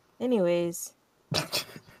 Anyways,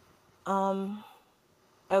 um,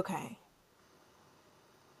 okay.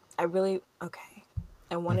 Okay.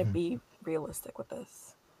 I want to Hmm. be realistic with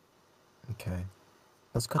this. Okay,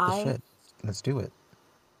 let's cut the I shit. Let's do it.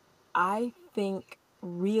 I think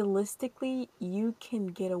realistically you can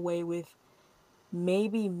get away with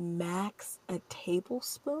maybe max a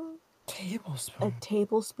Tablespoon.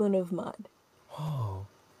 tablespoon of mud. Whoa.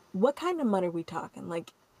 What kind of mud are we talking?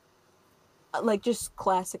 Like just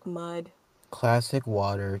classic mud, Classic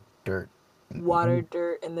water, dirt. water,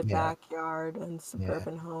 dirt in the Yeah, backyard and yeah.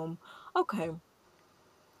 suburban home. Okay.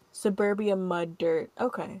 Suburbia mud dirt.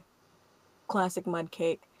 Okay. Classic mud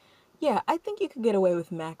cake. Yeah, I think you could get away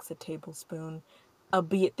with max a tablespoon,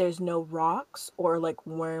 albeit there's no rocks or like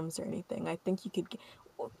worms or anything. I think you could get,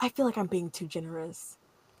 I feel like I'm being too generous.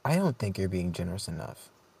 I don't think you're being generous enough.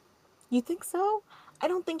 You think so? I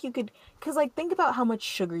don't think you could, because like think about how much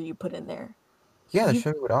sugar you put in there. Yeah, the You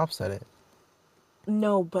sugar would offset it.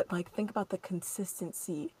 No, but like think about the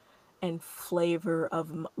consistency and flavor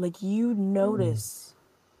of like you Mm. notice.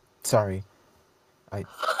 Sorry, I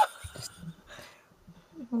just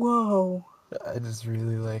Whoa. I just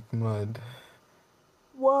really like mud.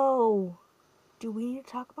 Whoa. Do we need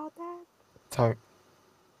to talk about that? Talk.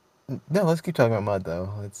 No, let's keep talking about mud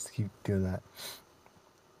though. Let's keep doing that.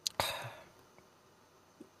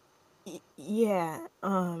 Yeah.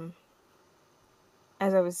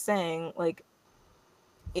 As I was saying, like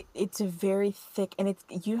it's a very thick and it's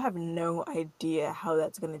you have no idea how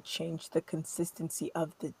that's going to change the consistency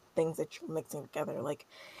of the things that you're mixing together. Like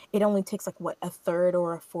it only takes like what, a third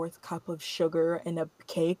or a fourth cup of sugar in a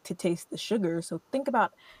cake to taste the sugar. So think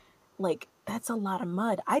about like that's a lot of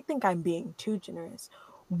mud. I think I'm being too generous.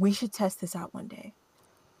 We should test this out one day.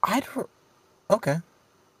 I don't. Okay.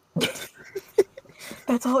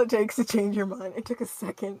 That's all it takes to change your mind. It took a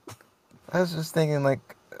second. I was just thinking,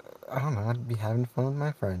 like, I don't know, I'd be having fun with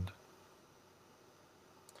my friend.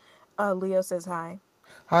 Leo says hi.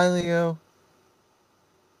 Hi, Leo.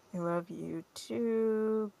 I love you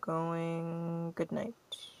too. Going good night.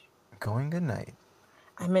 Going good night.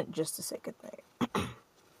 I meant just to say good night.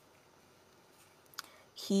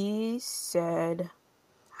 He said,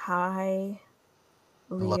 hi,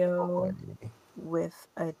 Love Leo, already. with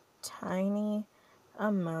a tiny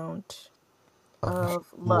amount Of of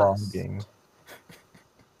logging. lust.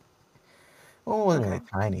 Well, it wasn't Okay. really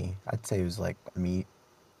tiny. I'd say it was like meat.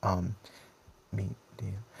 Um, meat. Deal.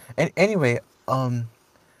 And anyway,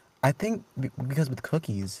 I think because with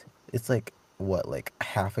cookies, it's like what, like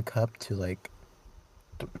half a cup to like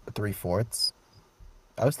 3/4.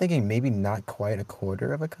 I was thinking maybe not quite a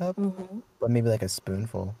quarter of a cup, Mm-hmm. but maybe like a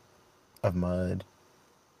spoonful of mud.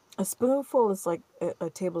 A spoonful is like a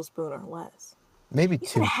tablespoon or less. Maybe You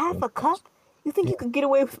said two half a spoonfuls. cup? You think Yeah. you could get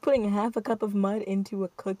away with putting half a cup of mud into a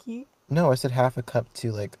cookie? No, I said half a cup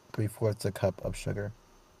to like 3/4 a cup of sugar.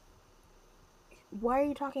 Why are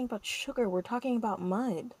you talking about sugar? We're talking about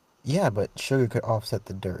mud. Yeah, but sugar could offset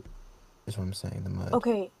the dirt, is what I'm saying, the mud.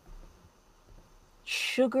 Okay,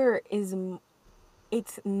 sugar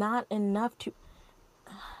it's not enough to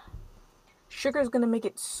sugar is going to make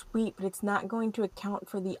it sweet, but it's not going to account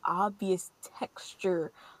for the obvious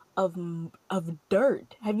texture of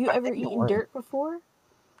dirt. Have you I ever eaten ignore it. dirt before?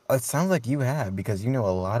 It sounds like you have because you know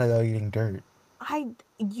a lot about eating dirt.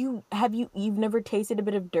 You've never tasted a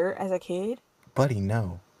bit of dirt as a kid? Buddy,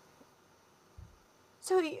 no.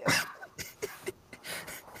 So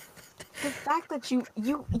the fact that you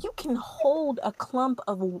can hold a clump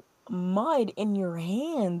of mud in your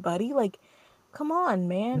hand, buddy, like come on,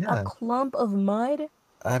 man, a Yeah, clump of mud.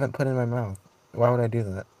 I haven't put it in my mouth. Why would I do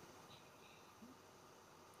that?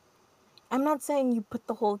 I'm not saying you put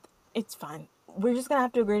the whole it's fine. We're just gonna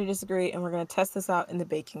have to agree to disagree and we're gonna test this out in the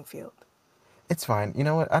baking field. It's fine. You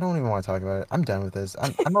know what? I don't even want to talk about it. I'm done with this.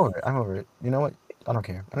 I'm over it. I'm over it. You know what? I don't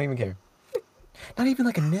care. I don't even care. Not even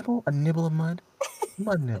like a nibble? A nibble of mud?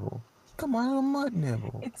 Mud nibble. Come on, a little mud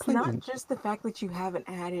nibble. It's not Please. just the fact that you haven't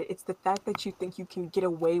had it, it's the fact that you think you can get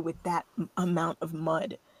away with that amount of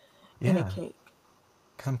mud. in a Yeah, cake.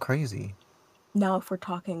 'cause I'm crazy. Now, if we're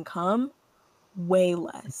talking cum, way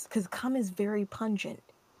less, because cum is very pungent.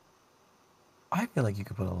 I feel like you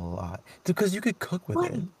could put a lot because you could cook with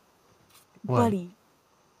it. Buddy, What? buddy,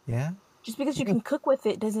 Yeah? just because You you can. can cook with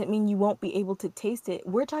it doesn't mean you won't be able to taste it.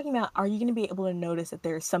 We're talking about, are you going to be able to notice that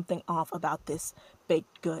there's something off about this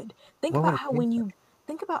baked good? Think What would about it how taste when like? you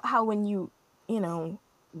think about how when you know,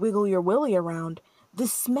 wiggle your willy around, the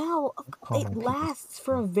smell Call it my penis. lasts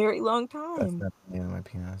for a very long That's time. not the name of my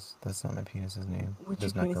penis. That's not my penis's name. It What's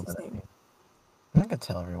your does not go by penis's that name? name. I'm not gonna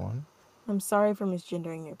tell everyone. I'm sorry for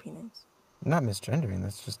misgendering your penis. I'm not misgendering.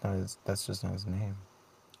 That's just not his. That's just not his name.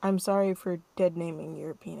 I'm sorry for dead naming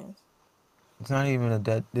your penis. It's not even a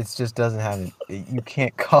dead. It just doesn't have it. You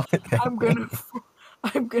can't call it that I'm name. gonna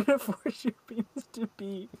I'm gonna force your penis to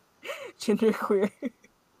be genderqueer.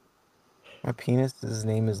 My penis's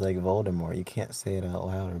name is like Voldemort. You can't say it out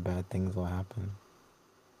loud or bad things will happen.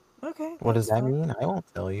 Okay, What does that's that fair. mean? I won't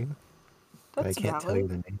tell you, but I That's can't tell you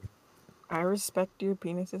valid. the name. I respect your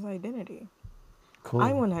penis's identity.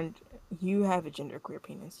 I'm Cool. 100. You have a genderqueer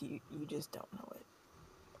penis. You just don't know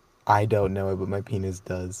I don't know it, but my penis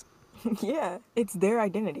does. it. Yeah, it's their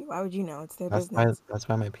identity. Why would you know? It's their That's why. business. That's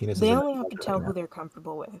why my penis is They in my only have mouth to right tell who now. they're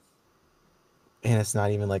comfortable with. And it's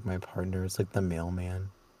not even like my partner. It's like the mailman.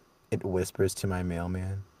 It whispers to my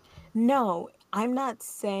mailman. No, I'm not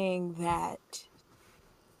saying that.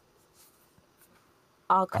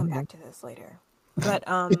 I'll I come don't know. back to this later. But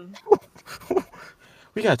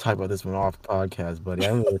We gotta talk about this one off podcast, buddy. I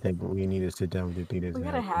really think we need to sit down with your penis we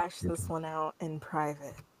and gotta have a hash this conversation. one out in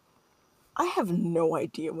private. I have no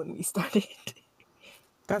idea when we started.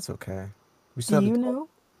 That's okay. We Do still have you to talk know?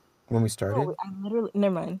 when we No, started. I literally.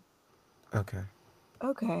 Never mind. Okay.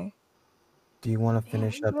 Okay. Do you want to Damn,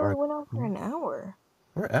 finish we up really our? went on for an hour.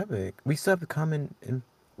 We're epic. We still have to come in.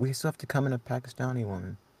 We still have to come in a Pakistani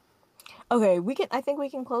woman. Okay, we can. I think we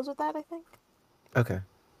can close with that. I think. Okay.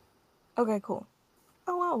 Okay, cool.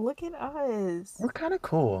 Oh wow, look at us. We're kind of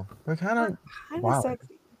cool. We're kind We're of kind of wild.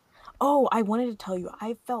 sexy. Oh, I wanted to tell you,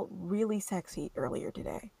 I felt really sexy earlier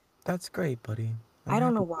today. That's great, buddy. I'm I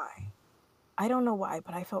don't know happy. why. I don't know why,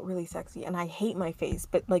 but I felt really sexy, and I hate my face.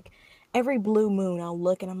 But like every blue moon, I'll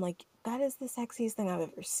look and I'm like, that is the sexiest thing I've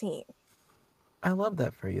ever seen. I love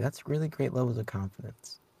that for you. That's really great levels of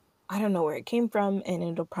confidence. I don't know where it came from, and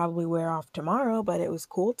it'll probably wear off tomorrow, but it was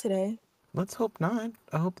cool today. Let's hope not.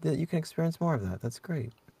 I hope that you can experience more of that. That's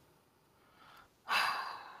great.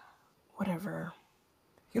 Whatever.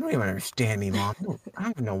 You don't even understand me, Mom. I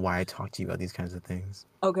don't even know why I talk to you about these kinds of things.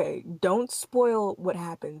 Okay, don't spoil what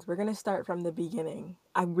happens. We're gonna start from the beginning.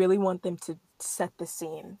 I really want them to set the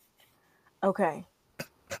scene. Okay,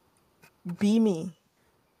 be me.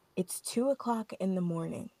 It's 2 o'clock in the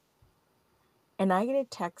morning, and I get a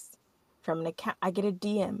text from an account. I get a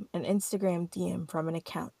DM, an Instagram DM from an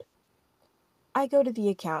account. I go to the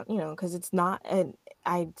account, because it's not an.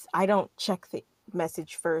 I don't check the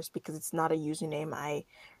message first because it's not a username I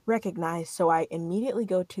recognize. So I immediately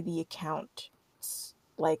go to the account,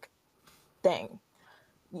 like thing,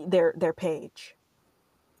 their page.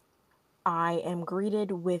 I am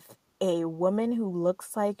greeted with a woman who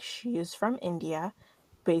looks like she is from India,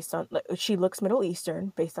 based on she looks Middle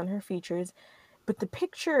Eastern based on her features, but the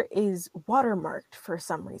picture is watermarked for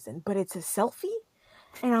some reason, but it's a selfie,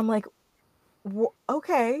 and I'm like,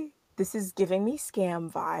 okay, this is giving me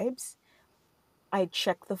scam vibes. I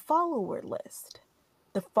check the follower list.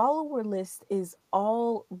 The follower list is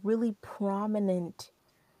all really prominent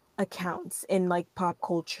accounts in like pop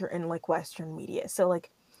culture and like Western media. So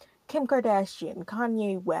like Kim Kardashian,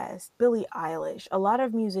 Kanye West, Billie Eilish, a lot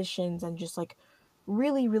of musicians and just like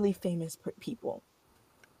really, really famous people.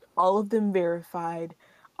 All of them verified,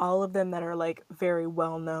 all of them that are like very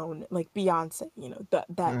well known, like Beyonce, that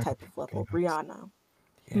Mm, type of level. yes. Rihanna.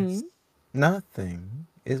 Hmm. Yes. Nothing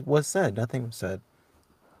is was said. Nothing was said.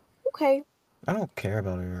 Okay. I don't care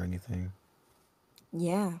about it or anything.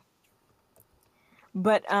 Yeah.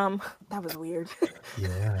 But that was weird.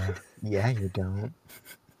 Yeah. Yeah, you don't.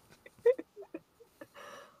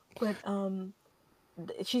 But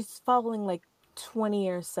she's following like 20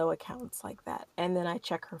 or so accounts like that. And then I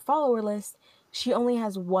check her follower list. She only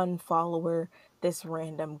has one follower, this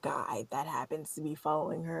random guy that happens to be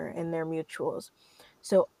following her in their mutuals.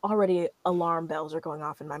 So already alarm bells are going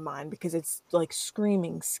off in my mind because it's like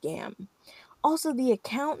screaming scam. Also, the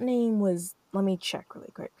account name was, let me check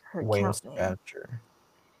really quick. Her Whale account name, scratcher.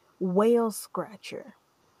 Whale Scratcher.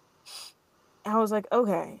 I was like,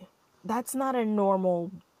 okay, that's not a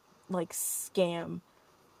normal like scam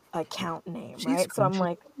account name, She right? So I'm scratches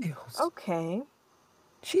like, whales. okay.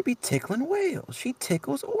 She be tickling whales. She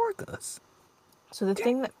tickles orcas. So the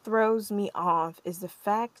thing that throws me off is the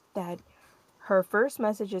fact that her first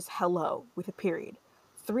message is hello with a period.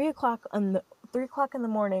 3 o'clock in the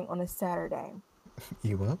morning on a Saturday.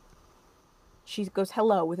 You up? She goes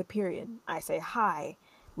hello with a period. I say hi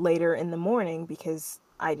later in the morning because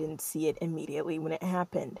I didn't see it immediately when it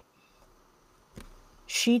happened.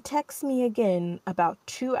 She texts me again about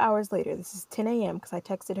 2 hours later. This is 10 a.m. because I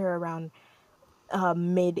texted her around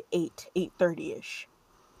mid 8:30 ish.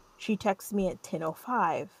 She texts me at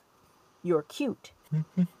 10:05. You're cute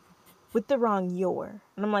with the wrong your.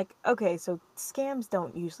 And I'm like, okay, so scams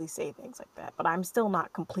don't usually say things like that, but I'm still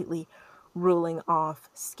not completely ruling off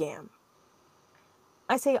scam.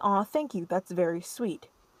 I say, aw, thank you. That's very sweet.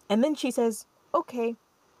 And then she says, okay.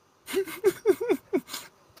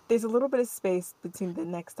 There's a little bit of space between the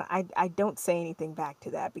next time. I don't say anything back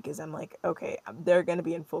to that because I'm like, okay, they're going to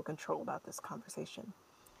be in full control about this conversation.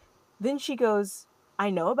 Then she goes, I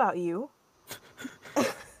know about you.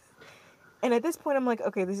 And at this point, I'm like,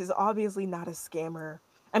 okay, this is obviously not a scammer.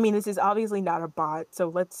 I mean, this is obviously not a bot. So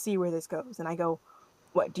let's see where this goes. And I go,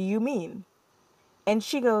 what do you mean? And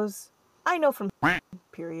she goes, I know from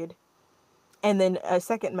period. And then a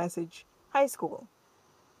second message, high school.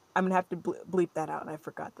 I'm going to have to bleep that out. I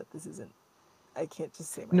forgot that this isn't, I can't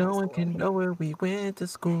just say my high No one school on can here. know where we went to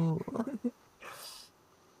school.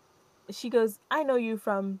 She goes, I know you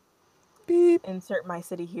from Beep. insert my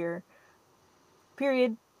city here.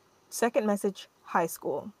 Period. Second message, high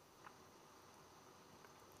school.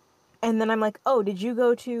 And then I'm like, oh, did you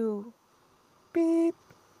go to. Beep.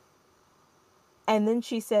 And then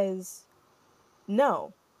she says,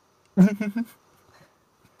 no.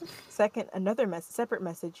 Second, another separate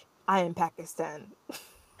message, I am Pakistan.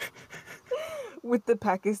 With the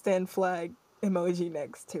Pakistan flag emoji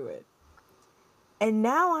next to it. And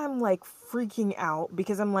now I'm like freaking out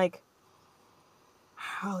because I'm like,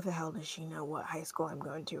 how the hell does she know what high school I'm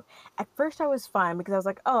going to? At first I was fine because I was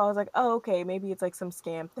like, oh, okay, maybe it's like some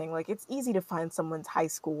scam thing. Like it's easy to find someone's high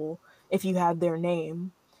school if you have their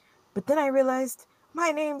name. But then I realized my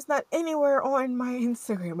name's not anywhere on my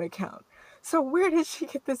Instagram account. So where did she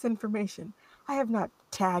get this information? I have not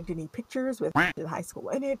tagged any pictures with in high school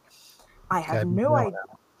in it. I have Gotta be no blown idea.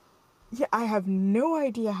 Yeah, I have no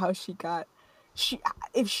idea how she got. She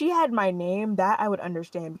if she had my name, that I would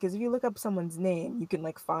understand because if you look up someone's name, you can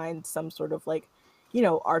like find some sort of like,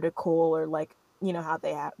 article or like, how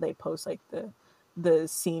they post like the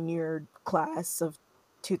senior class of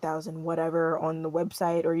 2000 whatever on the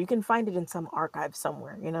website, or you can find it in some archive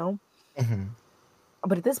somewhere. out.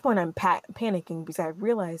 But at this point, I'm panicking because I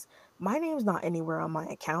realize my name's not anywhere on my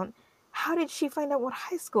account. How did she find out what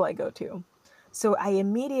high school I go to? So I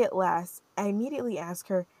immediately ask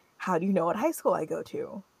her, "How do you know what high school I go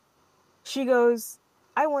to?" She goes,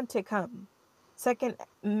 "I want to come." Second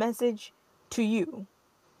message, to you.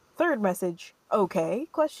 Third message, okay?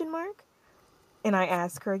 Question mark. And I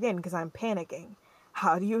ask her again because I'm panicking.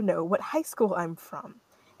 How do you know what high school I'm from?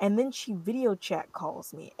 And then she video chat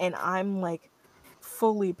calls me and I'm like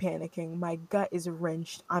fully panicking. My gut is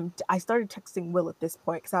wrenched. I started texting Will at this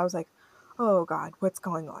point cuz I was like, "Oh god, what's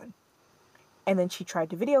going on?" And then she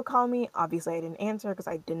tried to video call me. Obviously, I didn't answer because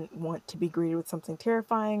I didn't want to be greeted with something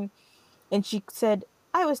terrifying. And she said,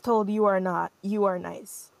 "I was told you are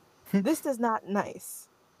nice. This is not nice."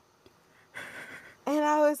 And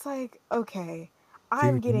I was like, okay,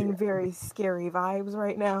 I'm Dude, getting very scary vibes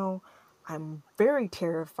right now. I'm very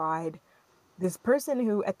terrified. This person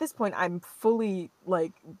who, at this point, I'm fully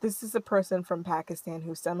like, this is a person from Pakistan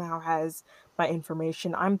who somehow has my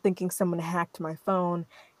information. I'm thinking someone hacked my phone,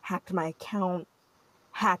 hacked my account,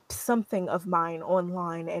 hacked something of mine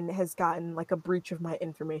online, and has gotten like a breach of my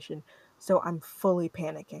information. So I'm fully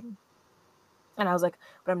panicking. And I was like,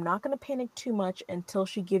 but I'm not going to panic too much until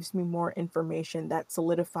she gives me more information that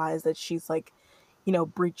solidifies that she's like,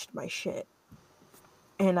 breached my shit.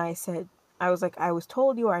 And I was like, I was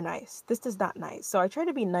told you are nice. This is not nice. So I try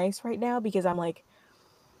to be nice right now because I'm like,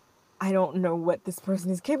 I don't know what this person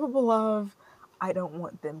is capable of. I don't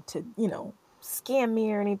want them to, scam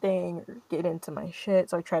me or anything or get into my shit.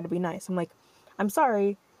 So I try to be nice. I'm like, I'm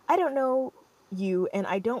sorry. I don't know you and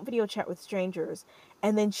I don't video chat with strangers.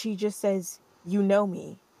 And then she just says, you know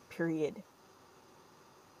me, period.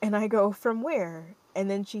 And I go, from where? And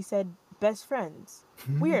then she said, best friends.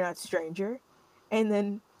 We are not stranger. And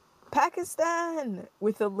then Pakistan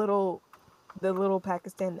with the little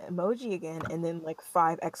Pakistan emoji again, and then like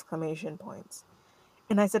five exclamation points.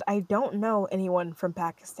 And I said, I don't know anyone from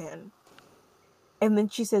Pakistan. And then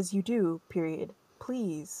she says, you do, period.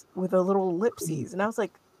 Please, with a little ellipses. please. And I was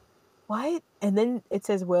like, what? And then it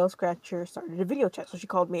says whale scratcher started a video chat. So she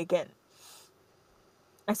called me again.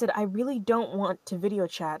 I said, I really don't want to video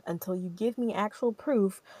chat until you give me actual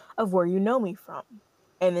proof of where you know me from.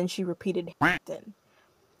 And then she repeated Hampton.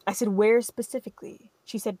 I said, where specifically?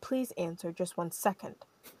 She said, please answer just 1 second.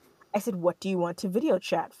 I said, what do you want to video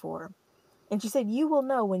chat for? And she said, you will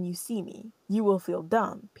know when you see me. You will feel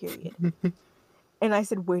dumb, period. And I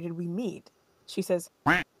said, where did we meet? She says,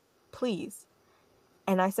 please.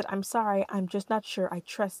 And I said, I'm sorry, I'm just not sure I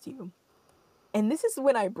trust you. And this is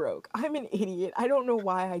when I broke. I'm an idiot. I don't know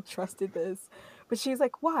why I trusted this. But she's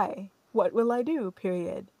like, why? What will I do?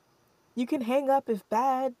 Period. You can hang up if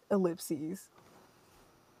bad, ellipses.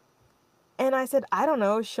 And I said, I don't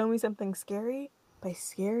know, show me something scary. By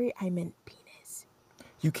scary, I meant penis.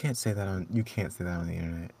 You can't say that on the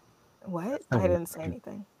internet. What? That's so I didn't say weird.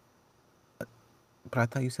 anything. But I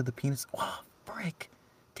thought you said the penis. Oh, frick.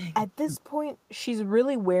 Dang At it. this point, she's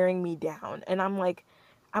really wearing me down. And I'm like,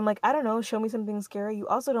 I don't know, show me something scary. You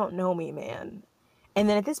also don't know me, man. And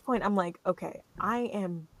then at this point, I'm like, okay, I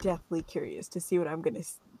am deathly curious to see what I'm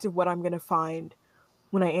gonna find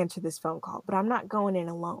when I answer this phone call. But I'm not going in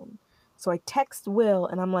alone. So I text Will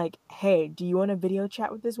and I'm like, hey, do you want to video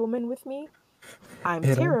chat with this woman with me? I'm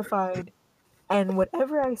And I'm, terrified. And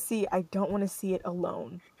whatever I see, I don't want to see it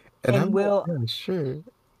alone. and And I'm like, Will, yeah, sure.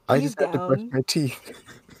 I he's just had to brush down, my teeth.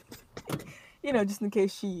 just in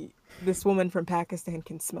case this woman from Pakistan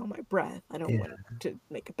can smell my breath. I don't Yeah. want to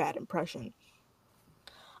make a bad impression.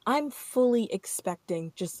 I'm fully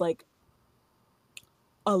expecting just like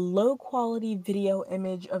a low quality video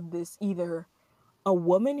image of this, either a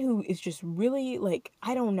woman who is just really like,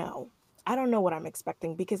 I don't know. I don't know what I'm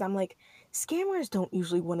expecting because I'm like, scammers don't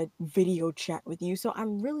usually want to video chat with you. So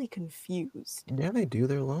I'm really confused. Yeah, they do.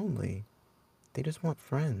 They're lonely. They just want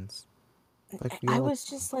friends. Like we I all. was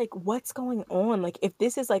just like, what's going on? Like, if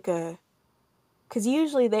this is like because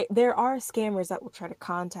usually there are scammers that will try to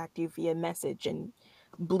contact you via message and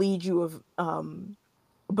bleed you of,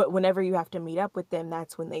 but whenever you have to meet up with them,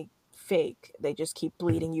 that's when they fake. They just keep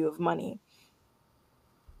bleeding you of money.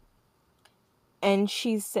 And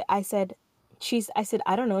I said,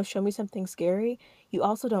 I don't know, show me something scary. You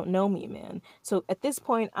also don't know me, man. So at this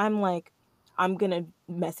point, I'm like, I'm gonna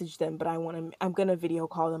message them, but I'm gonna video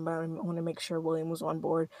call them, but I want to make sure William was on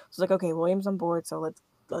board. So it's like, okay, William's on board, so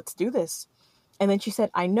let's do this. And then she said,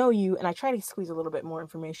 I know you, and I try to squeeze a little bit more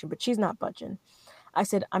information, but she's not budging. I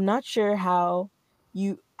said, I'm not sure how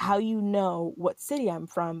you know what city I'm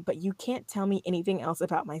from, but you can't tell me anything else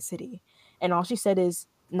about my city. And all she said is,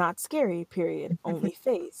 not scary, period, only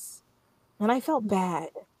face. And I felt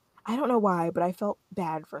bad. I don't know why, but I felt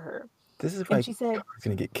bad for her. This is And like she said, Connor's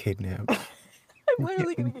gonna get kidnapped. I'm You can't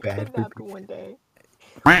literally be gonna get bad for kidnapped people. one day.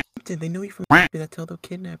 They know you from. That's how they'll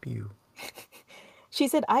kidnap you. She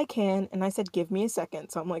said, I can. And I said, give me a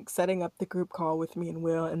second. So I'm like setting up the group call with me and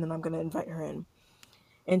Will, and then I'm gonna invite her in.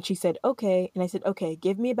 And she said, okay. And I said, okay,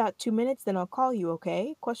 give me about 2 minutes, then I'll call you,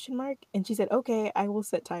 okay? Question mark. And she said, okay, I will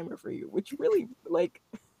set timer for you, which really like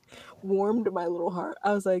warmed my little heart.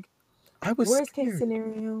 I was like, I was worst case scared.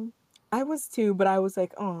 scenario. I was too, but I was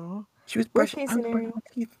like, oh, She was worst brushing. case I was brushing my scenario.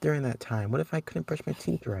 teeth during that time. What if I couldn't brush my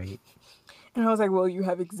teeth right? And I was like, well, you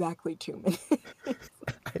have exactly 2 minutes.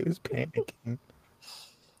 I was panicking.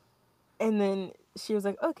 And then she was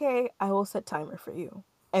like, okay, I will set timer for you.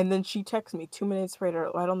 And then she texts me 2 minutes later,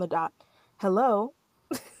 right on the dot, hello.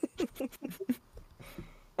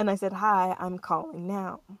 And I said, hi, I'm calling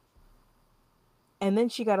now. And then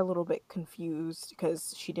she got a little bit confused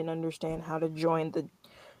because she didn't understand how to join the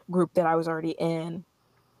group that I was already in.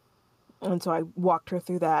 And so I walked her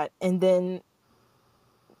through that. And then,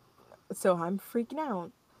 so I'm freaking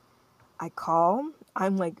out. I call.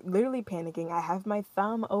 I'm like literally panicking. I have my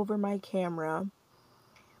thumb over my camera.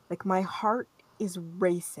 Like my heart is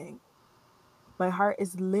racing. My heart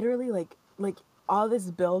is literally like all this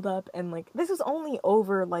buildup, and like this is only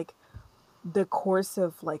over like the course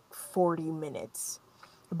of like 40 minutes.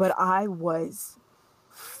 But I was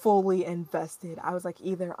fully invested. I was like,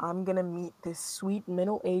 either I'm gonna meet this sweet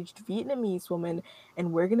middle-aged Vietnamese woman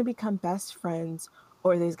and we're gonna become best friends,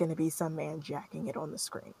 or there's gonna be some man jacking it on the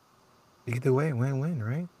screen. Either way, win-win,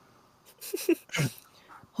 right?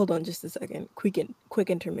 Hold on just a second. Quick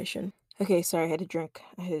intermission. Okay, sorry, I had to drink.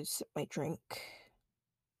 I had to sip my drink.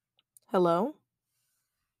 Hello?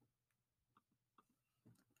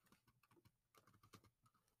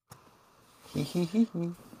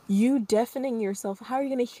 You deafening yourself. How are you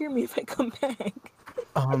gonna hear me if I come back?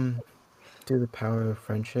 um, through the power of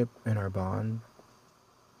friendship and our bond.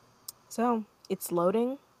 So, it's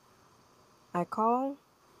loading. I call,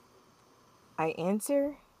 I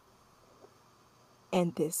answer,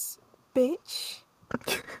 and this bitch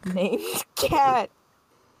named Cat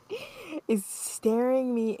is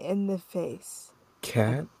staring me in the face. Like,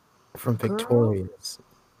 Cat from girl, Victorious.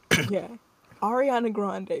 yeah, Ariana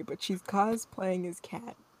Grande, but she's cosplaying as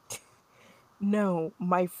Cat. No,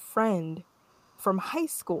 my friend from high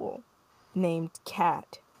school named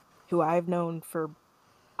Cat, who I've known for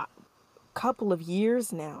a couple of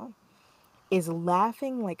years now, is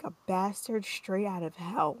laughing like a bastard straight out of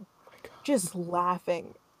hell. Just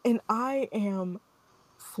laughing. And I am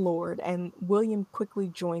floored. And William quickly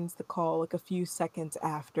joins the call like a few seconds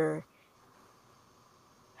after,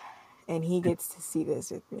 and he gets to see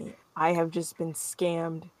this with me. I have just been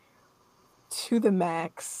scammed to the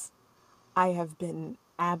max. I have been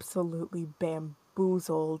absolutely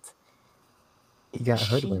bamboozled. He got She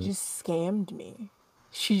hoodwinked. just scammed me.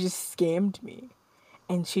 She just scammed me.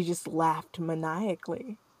 And she just laughed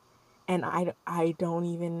maniacally. And I don't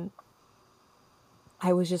even,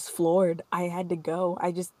 I was just floored. I had to go.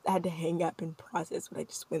 I just had to hang up and process what I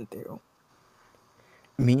just went through.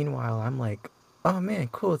 Meanwhile, I'm like, oh man,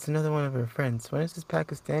 cool. It's another one of her friends. When is this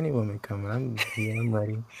Pakistani woman coming? I'm here. I'm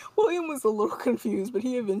ready. William was a little confused, but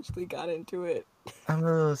he eventually got into it. I'm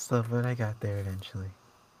a little slow, but I got there eventually.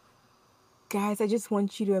 Guys, I just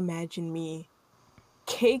want you to imagine me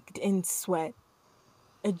caked in sweat,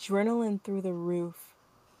 adrenaline through the roof,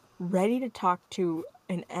 ready to talk to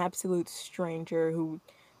an absolute stranger who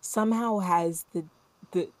somehow has the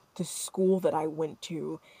school that I went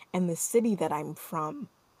to and the city that I'm from.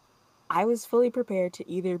 I was fully prepared to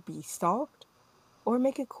either be stalked or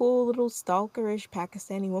make a cool little stalkerish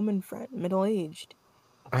Pakistani woman friend, middle-aged.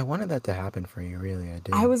 I wanted that to happen for you, really. I I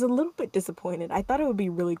did. was a little bit disappointed. I thought it would be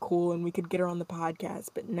really cool and we could get her on the podcast,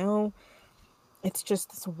 but no, it's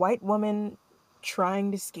just this white woman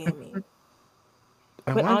trying to scam me.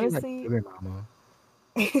 I But wanted you like honestly, sugar mama.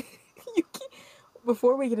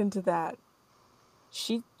 before we get into that,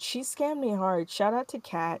 she scammed me hard. Shout out to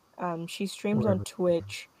Kat. She streams on Whatever.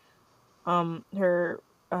 Twitch. Her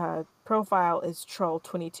profile is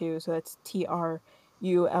Trull22, so that's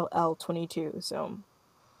TRULL 22. So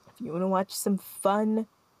if you want to watch some fun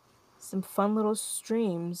little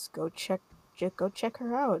streams, go check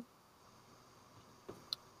her out.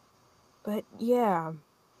 But yeah,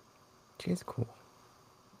 She's cool.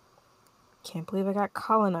 can't believe I got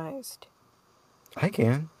colonized. I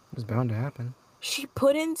can. It was bound to happen. She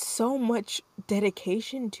put in so much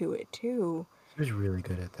dedication to it too. She was really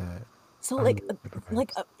good at that. So I'm really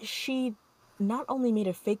surprised. she not only made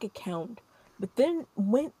a fake account, but then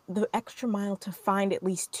went the extra mile to find at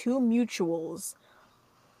least two mutuals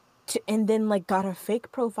to, and then like got a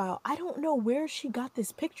fake profile. I don't know where she got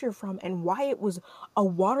this picture from and why it was a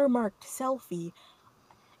watermarked selfie.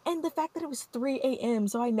 And the fact that it was 3 a.m.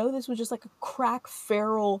 So I know this was just like a crack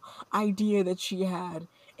feral idea that she had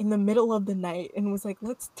in the middle of the night and was like,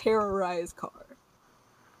 let's terrorize Car.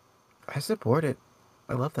 I support it.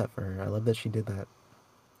 I love that for her. I love that she did that.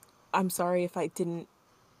 I'm sorry if I didn't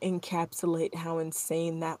encapsulate how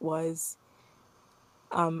insane that was.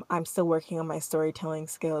 I'm still working on my storytelling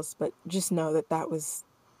skills, but just know that it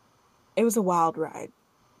was a wild ride.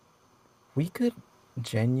 We could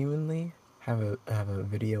genuinely have a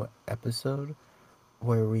video episode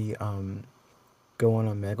where we go on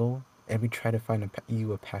a Megal and we try to find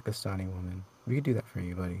you a Pakistani woman. We could do that for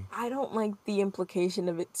you, buddy. I don't like the implication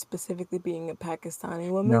of it specifically being a Pakistani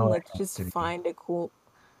woman. No, it Let's has just to be. find a cool.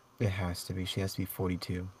 It has to be. She has to be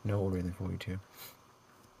 42. No older than 42.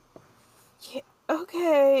 Yeah,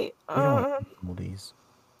 okay. We don't like oldies.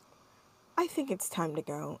 I think it's time to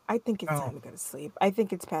go. I think it's No, time to go to sleep. I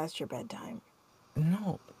think it's past your bedtime.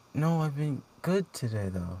 no, no. I've been good today,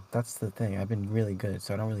 though. That's the thing. I've been really good,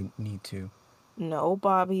 so I don't really need to. No,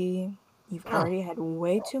 Bobby. You've Oh, already had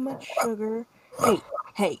way too much sugar. Hey,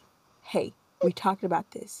 hey, hey. We talked about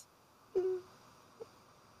this.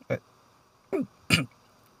 but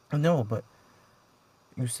no, but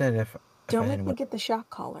you said if I Don't make hadn't me went. get the shock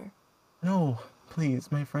collar. No,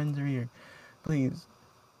 please. My friends are here. Please.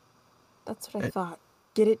 That's what I Uh, thought.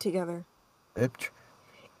 Get it together. tr-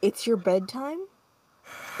 It's your bedtime,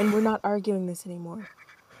 and we're not arguing this anymore.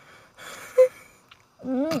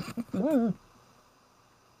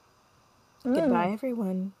 Goodbye,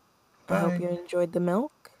 everyone. I hope Bye. you enjoyed the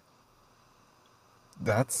milk.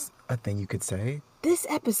 That's a thing you could say. This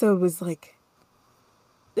episode was like,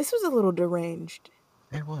 this was a little deranged.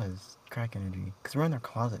 It was crack energy because we're in our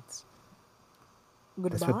closets.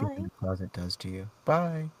 That's what being in Goodbye. a closet does to you.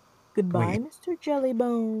 Bye. Goodbye, Wait. Mr.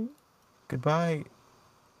 Jellybone. Goodbye,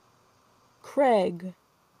 Craig.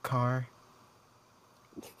 car.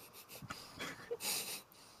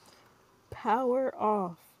 Power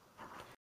off.